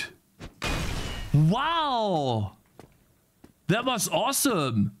 Dude! Wow! That was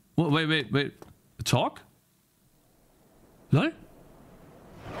awesome! Wait. Talk? Lol?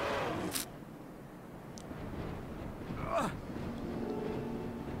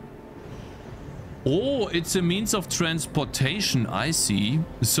 Oh, it's a means of transportation, I see.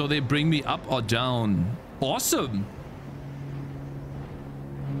 So they bring me up or down. Awesome!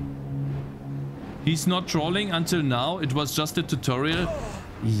 He's not trolling until now, it was just a tutorial.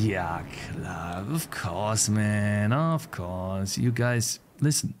 Yeah, klar, of course, man, of course. You guys,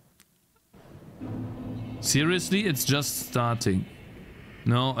 listen. Seriously, it's just starting.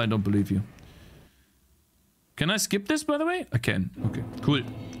 No, I don't believe you. Can I skip this, by the way? I can. Okay, cool.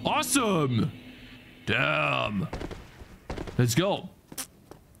 Awesome! Damn! Let's go.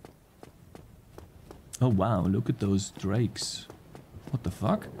 Oh, wow, look at those drakes. What the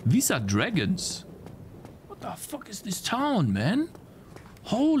fuck? These are dragons. What the fuck is this town, man?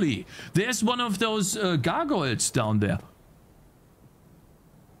 Holy! There's one of those gargoyles down there.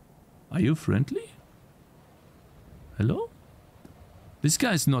 Are you friendly? Hello? This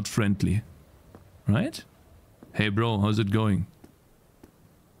guy's not friendly. Right? Hey bro, how's it going?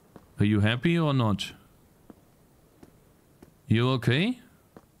 Are you happy or not? You okay?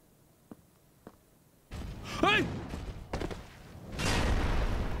 Hey!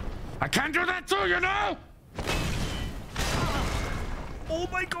 I can't do that too, you know? Oh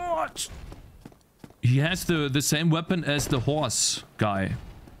my god! He has the same weapon as the horse guy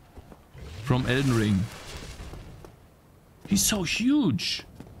from Elden Ring. He's so huge.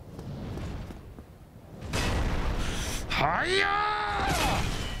 Hiya!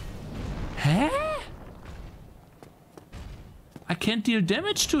 Huh? I can't deal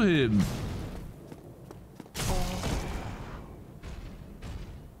damage to him.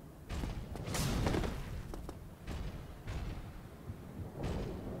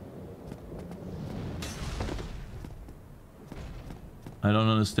 I don't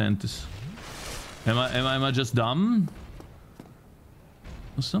understand this. Am I just dumb?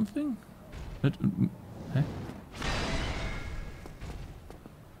 Or something? Huh?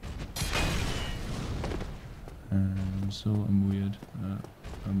 So I'm weird.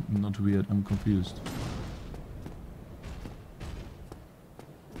 I'm not weird, I'm confused.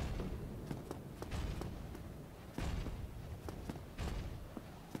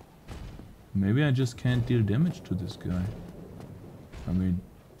 Maybe I just can't deal damage to this guy. I mean...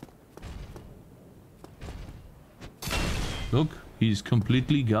 Look, he's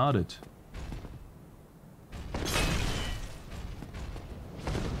completely guarded.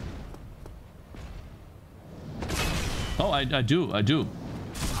 Oh, I do.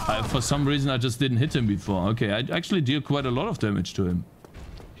 For some reason I just didn't hit him before. Okay, I actually deal quite a lot of damage to him.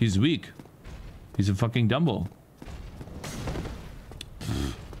 He's weak. He's a fucking Dumbo.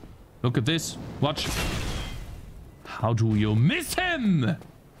 Look at this. Watch. How do you miss him?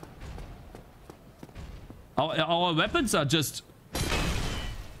 Our weapons are just...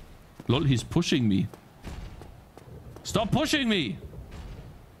 Lol, he's pushing me. Stop pushing me!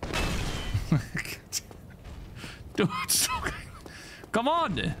 Dude, stop. Come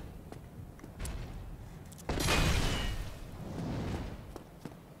on!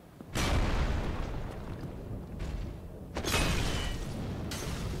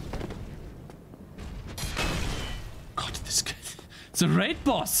 God, this guy... It's a raid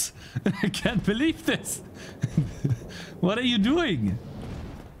boss! I can't believe this! What are you doing?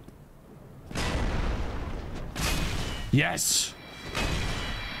 Yes!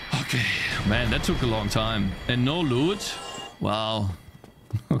 Okay, man, that took a long time. And no loot? Wow.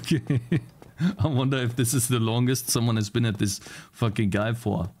 Okay. I wonder if this is the longest someone has been at this fucking guy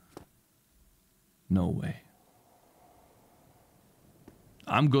for. No way.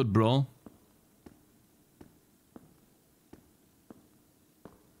 I'm good, bro.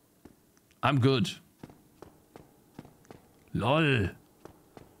 I'm good. LOL.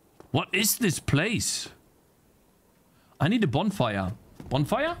 What is this place? I need a bonfire.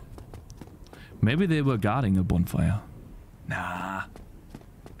 Bonfire? Maybe they were guarding a bonfire. Nah.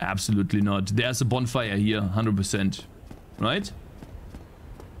 Absolutely not. There's a bonfire here. 100%. Right?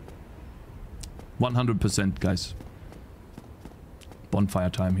 100%, guys. Bonfire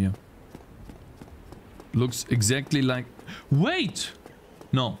time here. Looks exactly like... Wait!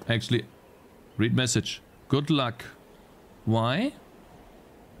 No, actually... Read message. Good luck. Why?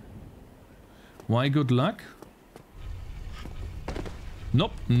 Why good luck?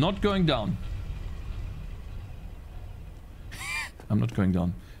 Nope, not going down. I'm not going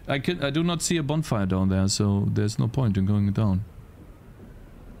down. I do not see a bonfire down there, so there's no point in going down.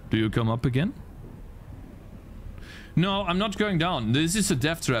 Do you come up again? No, I'm not going down. This is a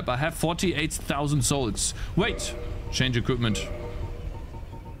death trap. I have 48,000 souls. Wait! Change equipment.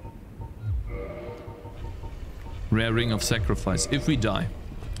 Rare ring of sacrifice. If we die.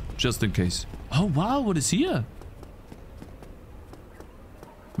 Just in case. Oh wow, what is here?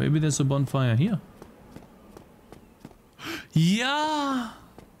 Maybe there's a bonfire here. Yeah!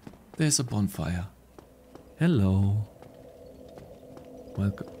 There's a bonfire. Hello.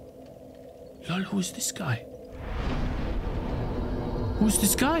 Welcome. Lol, who is this guy? Who's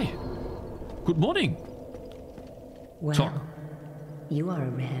this guy? Good morning. Well, Talk. You are a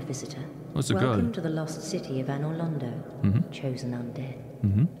rare visitor. What's a girl? Welcome to the lost city of Anorlondo, chosen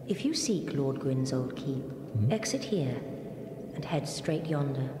undead. If you seek Lord Gwyn's old keep, exit here and head straight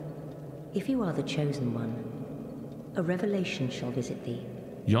yonder. If you are the chosen one, a revelation shall visit thee.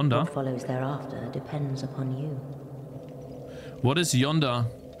 Yonder? What follows thereafter depends upon you. What is yonder?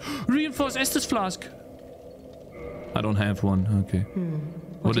 Reinforced Estus flask. I don't have one. Okay.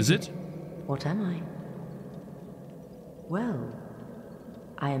 What is it? What am I? Well,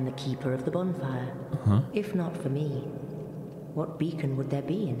 I am the keeper of the bonfire. If not for me, what beacon would there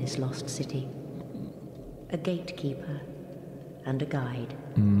be in this lost city? A gatekeeper and a guide.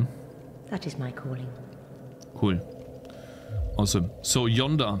 That is my calling. Cool. Awesome. So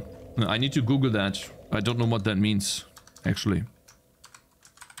yonder. I need to Google that. I don't know what that means, actually.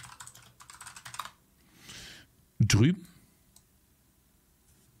 Drüben.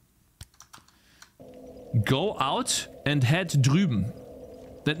 Go out and head drüben.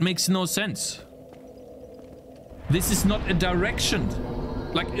 That makes no sense. This is not a direction.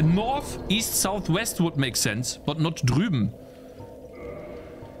 Like north, east, south, west would make sense, but not drüben.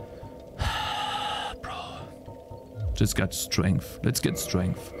 Bro. Just got strength. Let's get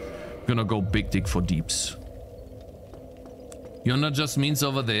strength. We're gonna go big dick for deeps. Yonder just means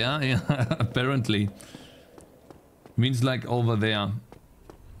over there. Yeah, apparently. Means like over there.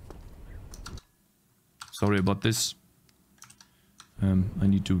 Sorry about this. I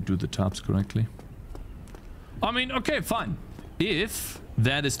need to do the tabs correctly. I mean, okay, fine. If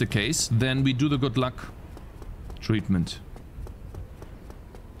that is the case, then we do the good luck treatment.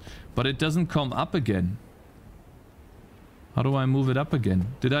 But it doesn't come up again. How do I move it up again?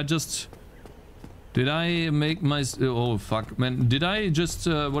 Did I just... Did I make my... Oh, fuck, man. Did I just...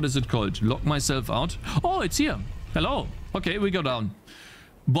 what is it called? Lock myself out? Oh, it's here. Hello. Okay, we go down.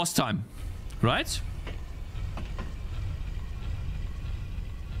 Boss time. Right?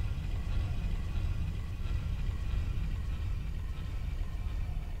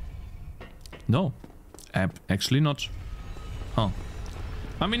 No. Actually not. Huh.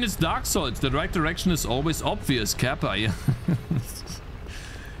 I mean, it's Dark Souls. The right direction is always obvious, Kappa. Yeah.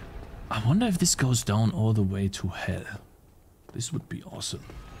 I wonder if this goes down all the way to hell. This would be awesome.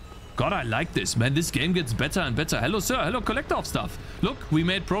 God, I like this, man. This game gets better and better. Hello, sir. Hello, collector of stuff. Look, we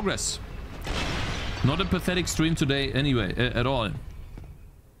made progress. Not a pathetic stream today anyway, at all.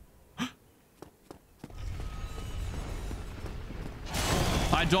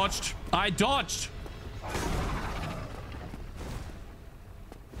 I dodged. I dodged.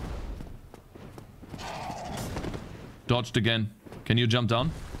 Dodged again. Can you jump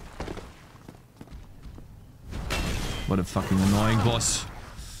down? What a fucking annoying boss.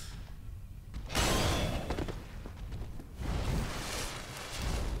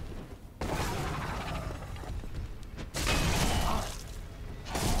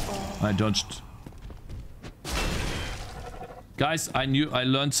 I dodged. Guys, I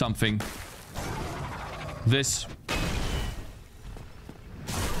learned something. This.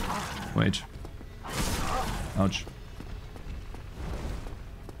 Wait. Ouch.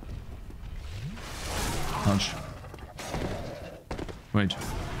 Ouch. Wait.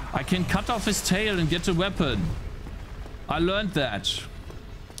 I can cut off his tail and get a weapon. I learned that.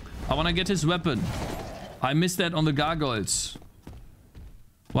 I want to get his weapon. I missed that on the gargoyles.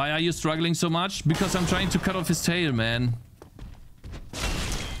 Why are you struggling so much? Because I'm trying to cut off his tail, man.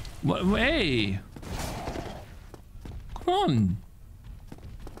 Hey! Come on!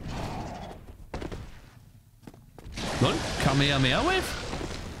 Lol, Kamehameha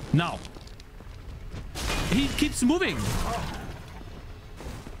wave? Now! He keeps moving!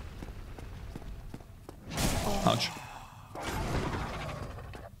 Ouch.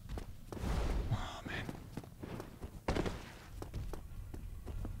 Oh, man.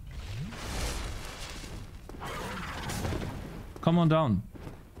 Come on down.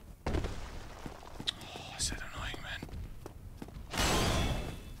 Oh, is that annoying, man?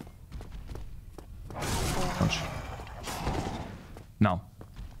 Ouch.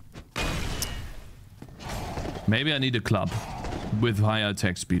 Maybe I need a club with higher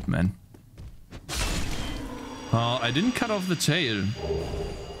attack speed, man. I didn't cut off the tail.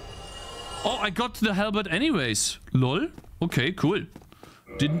 Oh, I got the halberd anyways. Lol. Okay, cool.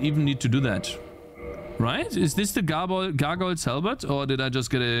 Didn't even need to do that. Right? Is this the Gargoyle's halberd, or did I just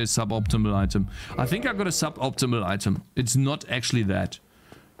get a suboptimal item? I think I got a suboptimal item. It's not actually that.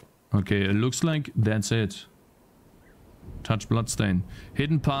 Okay, it looks like that's it. Touch bloodstain.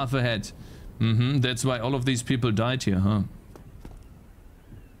 Hidden path ahead. That's why all of these people died here, huh?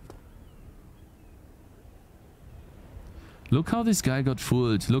 Look how this guy got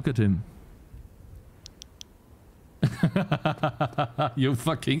fooled. Look at him. You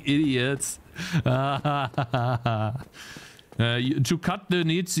fucking idiots. To cut the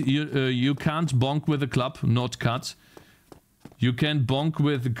needs, you can't bonk with a club, not cut. You can bonk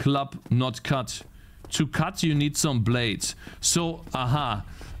with a club, not cut. To cut, you need some blades. So,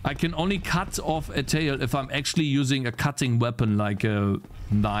 I can only cut off a tail if I'm actually using a cutting weapon like a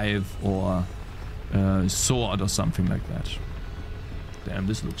knife or a sword or something like that. Damn,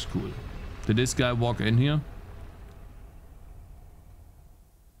 this looks cool. Did this guy walk in here?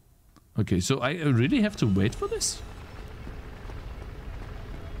 Okay, so I really have to wait for this?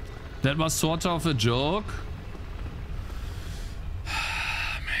 That was sort of a joke.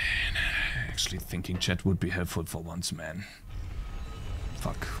 Man, actually thinking chat would be helpful for once, man.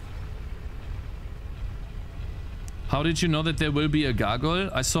 Fuck. How did you know that there will be a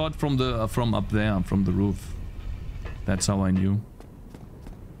gargoyle? I saw it from the up there, from the roof. That's how I knew.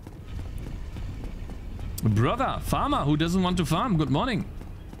 Brother, farmer who doesn't want to farm. Good morning.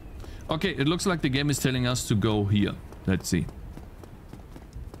 Okay, it looks like the game is telling us to go here. Let's see.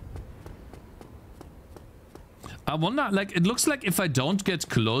 I wonder, like, it looks like if I don't get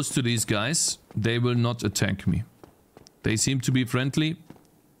close to these guys, they will not attack me. They seem to be friendly.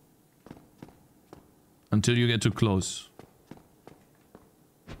 Until you get too close.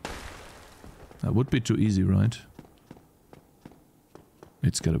 That would be too easy, right?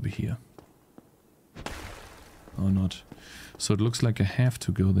 It's gotta be here. Or not. So it looks like I have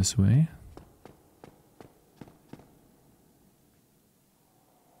to go this way.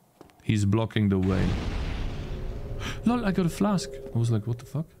 He's blocking the way. Lol, I got a flask. I was like, what the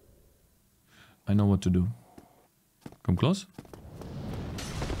fuck? I know what to do. Come close.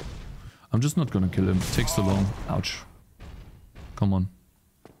 I'm just not gonna kill him. It takes too long. Ouch. Come on.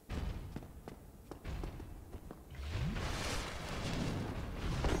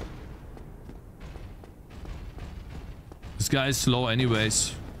 This guy is slow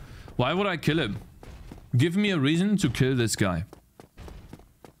anyways. Why would I kill him? Give me a reason to kill this guy.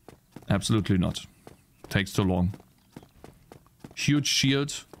 Absolutely not. Takes too long. Huge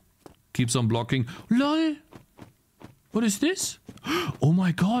shield. Keeps on blocking. LOL! What is this? Oh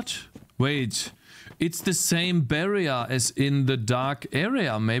my god. Wait. It's the same barrier as in the dark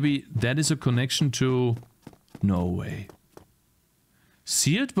area. Maybe that is a connection to... No way.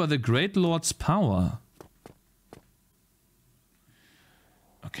 Sealed by the Great Lord's power.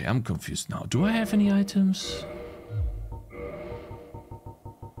 Okay, I'm confused now. Do I have any items?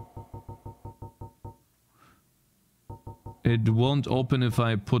 It won't open if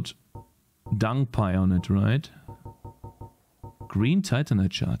I put dung pie on it, right? Green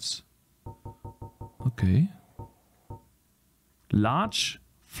titanite shards. Okay. Large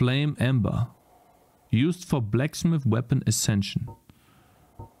flame ember. Used for blacksmith weapon ascension.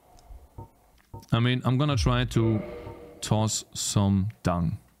 I mean, I'm gonna try to toss some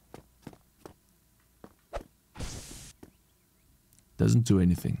dung. Doesn't do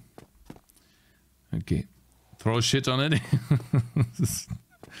anything. Okay. Throw shit on it.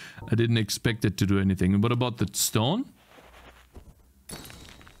 I didn't expect it to do anything. And what about the stone?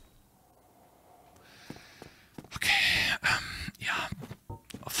 Okay. Yeah.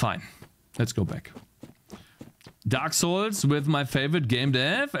 Fine. Let's go back. Dark Souls with my favorite game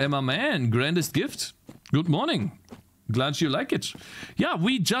dev. Emma Man, grandest gift. Good morning. Glad you like it. Yeah,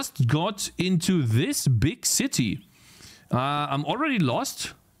 we just got into this big city. I'm already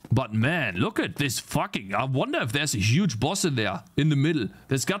lost. But man, look at this fucking... I wonder if there's a huge boss in there, in the middle.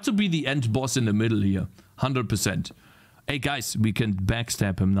 There's got to be the end boss in the middle here. 100%. Hey guys, we can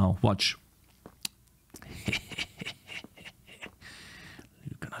backstab him now. Watch. You're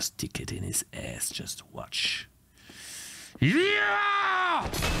gonna stick it in his ass. Just watch. Yeah!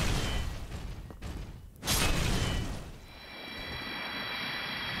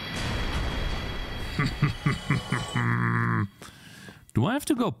 Do I have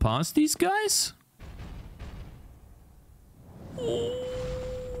to go past these guys?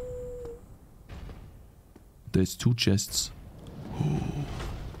 There's two chests.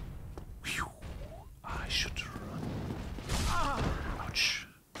 I should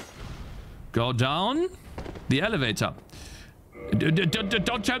Go down the elevator.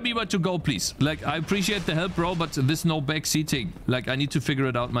 Don't tell me where to go, please. Like, I appreciate the help, bro, but there's no back seating. Like, I need to figure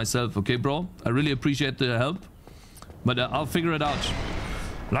it out myself, okay, bro? I really appreciate the help, but I'll figure it out.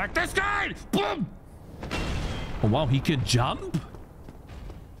 Like this guy! Boom! Oh, wow, he can jump?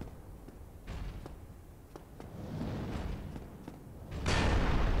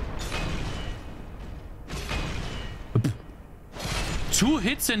 Two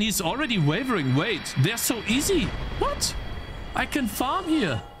hits and he's already wavering. Wait, they're so easy. What? I can farm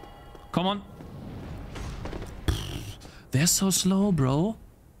here. Come on. They're so slow, bro.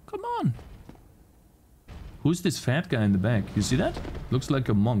 Come on. Who's this fat guy in the back? You see that? Looks like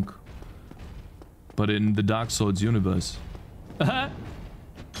a monk. But in the Dark Souls universe. Look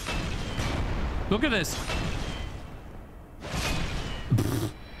at this.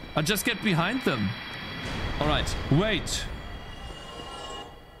 I just get behind them. Alright, wait.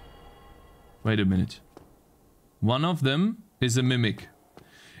 Wait a minute. One of them is a mimic.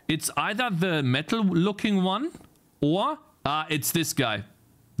 It's either the metal looking one or it's this guy.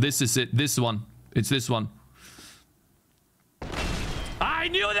 This is it. This one. It's this one. I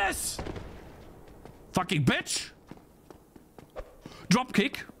knew this! Fucking bitch! Drop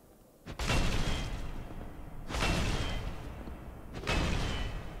kick.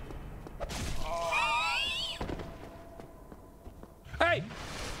 Hey!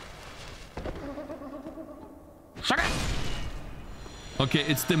 Okay,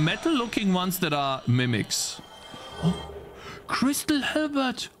 it's the metal looking ones that are mimics. Oh, Crystal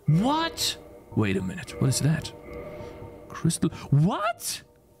Hilbert. What? Wait a minute. What is that? Crystal. What?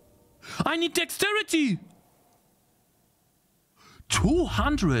 I need dexterity.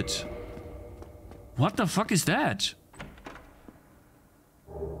 200. What the fuck is that?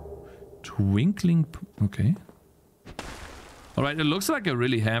 Twinkling. Okay. All right. It looks like I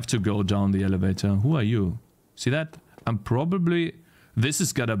really have to go down the elevator. Who are you? See that? I'm probably... This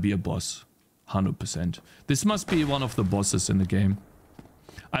is gotta be a boss. 100%. This must be one of the bosses in the game.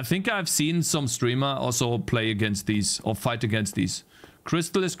 I think I've seen some streamer also play against these or fight against these.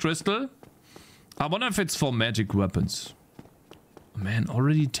 Crystal is crystal. I wonder if it's for magic weapons. Man,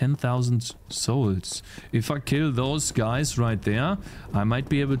 already 10,000 souls. If I kill those guys right there, I might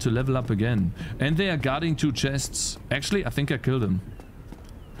be able to level up again. And they are guarding 2 chests. Actually, I think I killed them.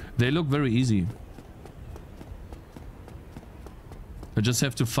 They look very easy. I just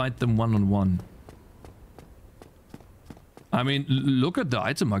have to fight them one-on-one. I mean, look at the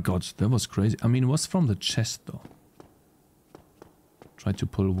item I got. That was crazy. I mean, it was from the chest, though. Try to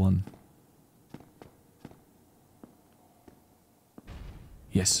pull one.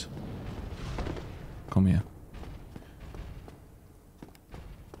 Yes. Come here.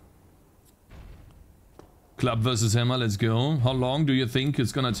 Club versus Hammer, let's go. How long do you think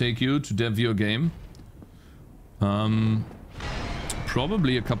it's gonna take you to dev your game?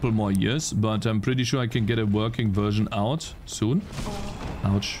 Probably a couple more years, but I'm pretty sure I can get a working version out soon.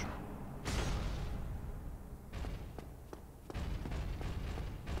 Ouch.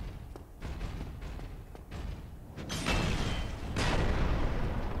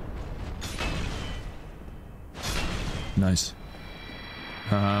 Nice.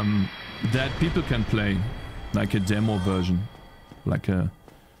 That people can play like a demo version, like a...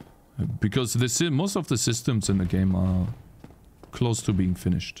 Because most of the systems in the game are close to being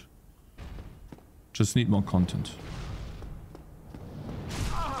finished. Just need more content.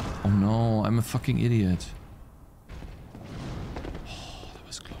 Oh no, I'm a fucking idiot. Oh, that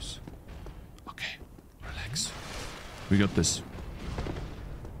was close. Okay, relax. We got this.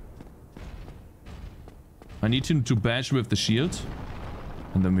 I need him to bash with the shield.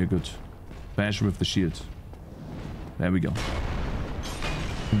 And then we're good. Bash with the shield. There we go.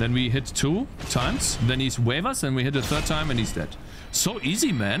 And then we hit 2 times. Then he's wavers and we hit a 3rd time and he's dead. So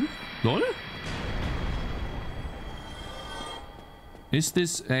easy, man. Lol. Is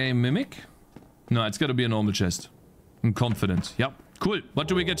this a mimic? No, it's gotta be a normal chest. I'm confident. Yep. Cool. What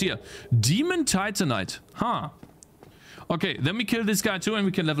do we get here? Demon Titanite. Huh. Okay, then we kill this guy too and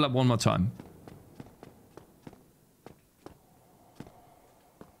we can level up one more time.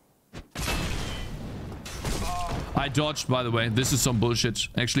 I dodged, by the way. This is some bullshit.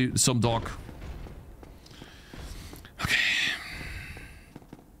 Actually, some dog. Okay.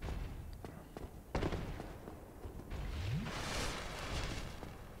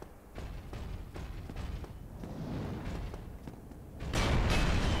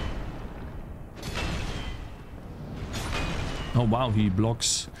 Oh wow, he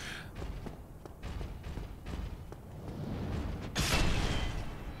blocks.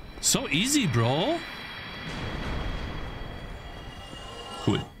 So easy, bro.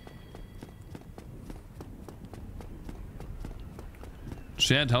 Cool.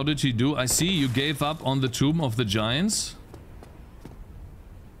 Chat, how did he do? I see you gave up on the Tomb of the Giants.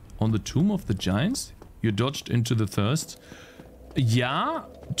 On the Tomb of the Giants? You dodged into the thirst. Yeah,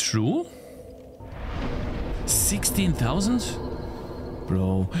 true. 16,000?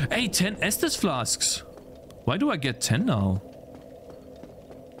 Bro. Hey, 10 Estus flasks. Why do I get 10 now?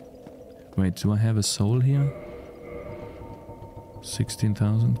 Wait, do I have a soul here?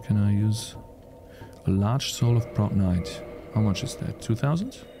 16,000. Can I use a large soul of proud knight? How much is that?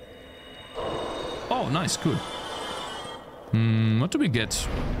 2,000? Oh, nice, good. What do we get?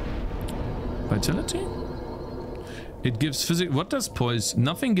 Vitality? It gives physical. What does poise?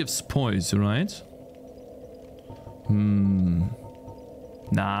 Nothing gives poise, right?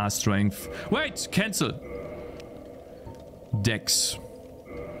 Nah, strength. Wait, cancel. Dex.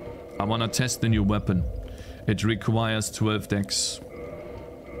 I wanna test the new weapon. It requires 12 dex.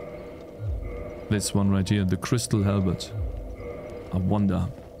 This one right here, the crystal halberd. I wonder.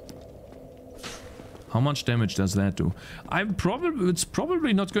 How much damage does that do? It's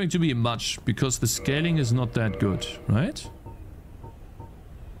probably not going to be much because the scaling is not that good, right?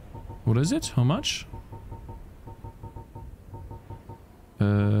 What is it? How much?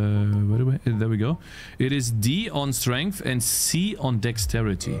 There we go. It is D on strength and C on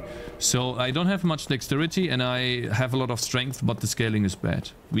dexterity. So I don't have much dexterity and I have a lot of strength, but the scaling is bad.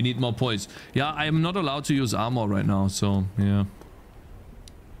 We need more poise. Yeah, I am not allowed to use armor right now, so yeah.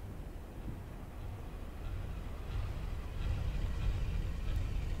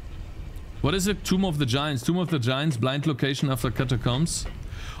 What is it? Tomb of the Giants. Tomb of the Giants, blind location after catacombs.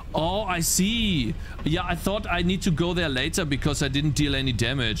 Oh, I see. Yeah, I thought I need to go there later because I didn't deal any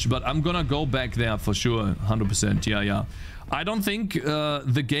damage, but I'm gonna go back there for sure. 100%. Yeah. I don't think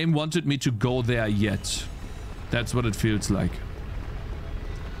the game wanted me to go there yet. That's what it feels like.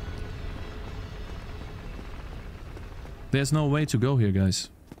 There's no way to go here, guys.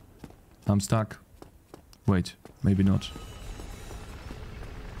 I'm stuck. Wait, maybe not.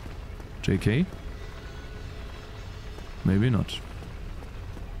 JK? Maybe not.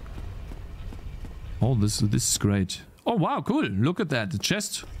 Oh, this is great. Oh, wow, cool. Look at that. The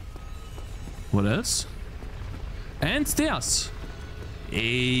chest. What else? And stairs.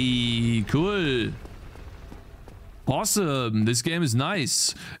 Hey, cool. Awesome. This game is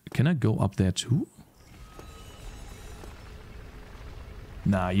nice. Can I go up there too?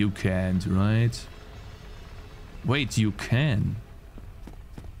 Nah, you can't, right? Wait, you can.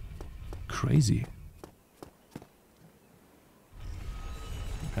 Crazy.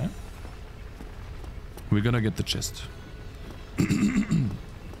 Okay. We're gonna get the chest.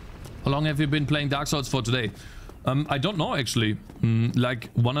 How long have you been playing Dark Souls for today? I don't know actually.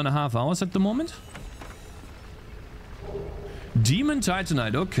 Like 1.5 hours at the moment. Demon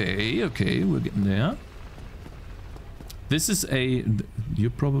Titanite. Okay, we're getting there. This is a... You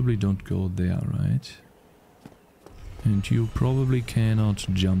probably don't go there, right? And you probably cannot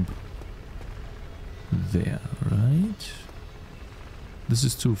jump there, right? This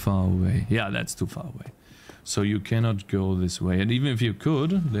is too far away. Yeah, that's too far away. So you cannot go this way. And even if you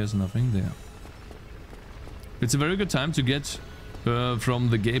could, there's nothing there. It's a very good time to get from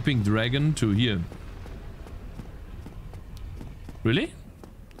the Gaping Dragon to here. Really?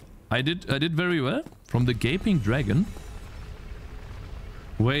 I did very well. From the Gaping Dragon?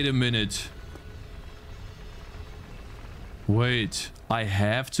 Wait a minute. Wait, I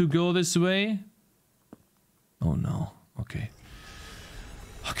have to go this way? Oh no. Okay.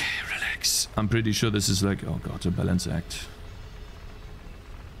 Okay, relax. I'm pretty sure this is like, oh god, a balance act.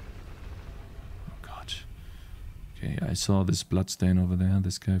 Oh god. Okay, I saw this blood stain over there.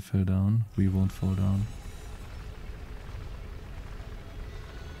 This guy fell down. We won't fall down.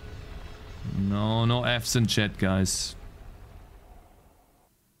 No Fs in chat, guys.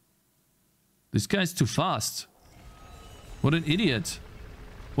 This guy's too fast. What an idiot.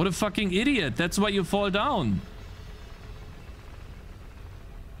 What a fucking idiot. That's why you fall down.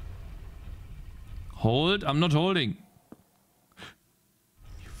 Hold. I'm not holding.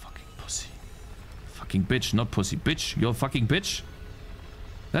 You fucking pussy. Fucking bitch. Not pussy. Bitch. You're a fucking bitch.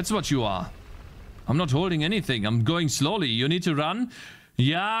 That's what you are. I'm not holding anything. I'm going slowly. You need to run?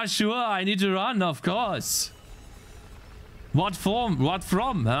 Yeah, sure. I need to run. Of course. What form? What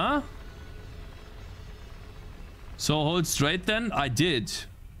from? Huh? So hold straight then? I did.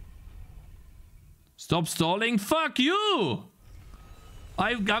 Stop stalling? Fuck you!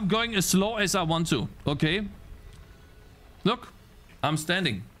 I'm going as slow as I want to. Okay? Look. I'm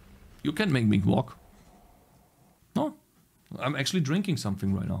standing. You can make me walk. No. I'm actually drinking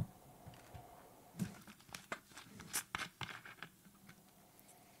something right now.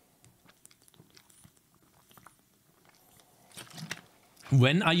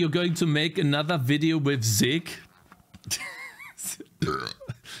 When are you going to make another video with Zig?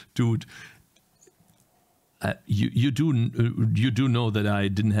 Dude, you do know that I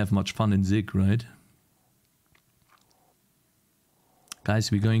didn't have much fun in Zig, right?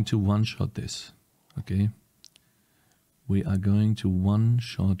 Guys, we're going to one-shot this, okay? We are going to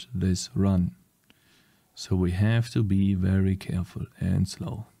one-shot this run. So we have to be very careful and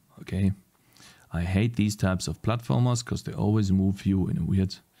slow, okay? I hate these types of platformers because they always move you in a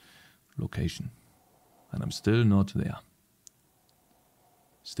weird location. And I'm still not there.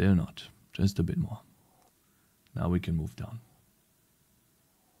 Still not. Just a bit more. Now we can move down.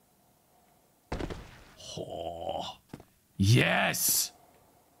 Oh, yes!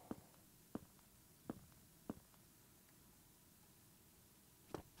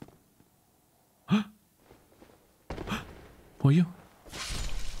 Who are you?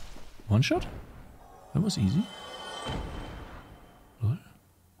 One shot? That was easy. Lol.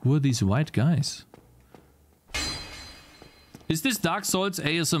 Who are these white guys? Is this Dark Souls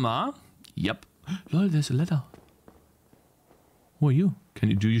ASMR? Yep. Lol, there's a letter. Who are you?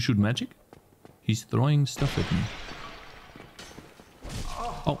 Do you shoot magic? He's throwing stuff at me.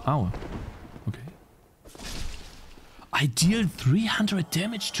 Oh, ow. Okay. I deal 300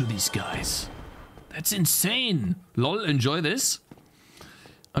 damage to these guys. That's insane. Lol, enjoy this.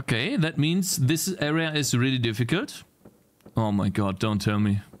 Okay, that means this area is really difficult. Oh my god, don't tell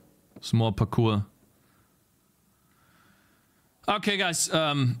me. It's more parkour. Okay, guys,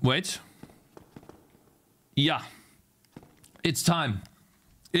 wait. Yeah. It's time.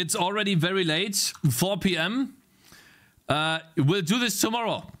 It's already very late, 4 p.m. We'll do this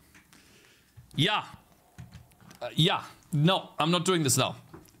tomorrow. Yeah. Yeah. No, I'm not doing this now.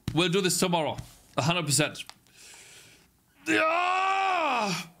 We'll do this tomorrow. 100%.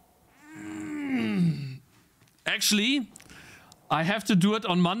 Yeah! Actually, I have to do it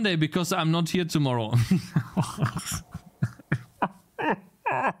on Monday because I'm not here tomorrow.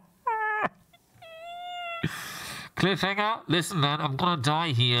 Cliffhanger, listen man, I'm gonna die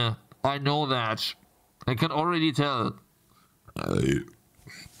here. I know that. I can already tell.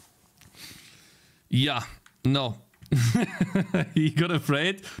 Yeah, no. You got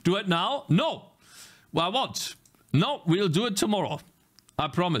afraid? Do it now? No. Well, I won't. No, we'll do it tomorrow. I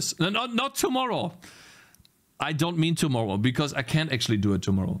promise. No, not tomorrow. I don't mean tomorrow because I can't actually do it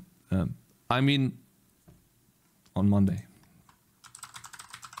tomorrow. I mean on Monday.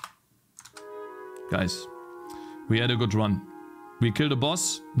 Guys, we had a good run. We killed a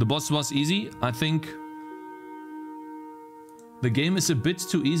boss. The boss was easy. I think the game is a bit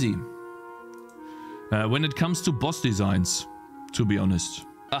too easy when it comes to boss designs, to be honest.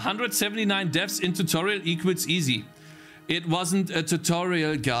 179 deaths in tutorial equals easy. It wasn't a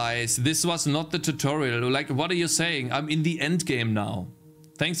tutorial, guys. This was not the tutorial. Like, what are you saying? I'm in the end game now.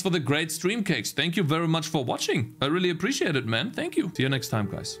 Thanks for the great stream, Cakez. Thank you very much for watching. I really appreciate it, man. Thank you. See you next time,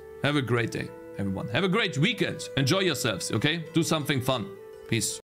 guys. Have a great day, everyone. Have a great weekend. Enjoy yourselves, okay? Do something fun. Peace.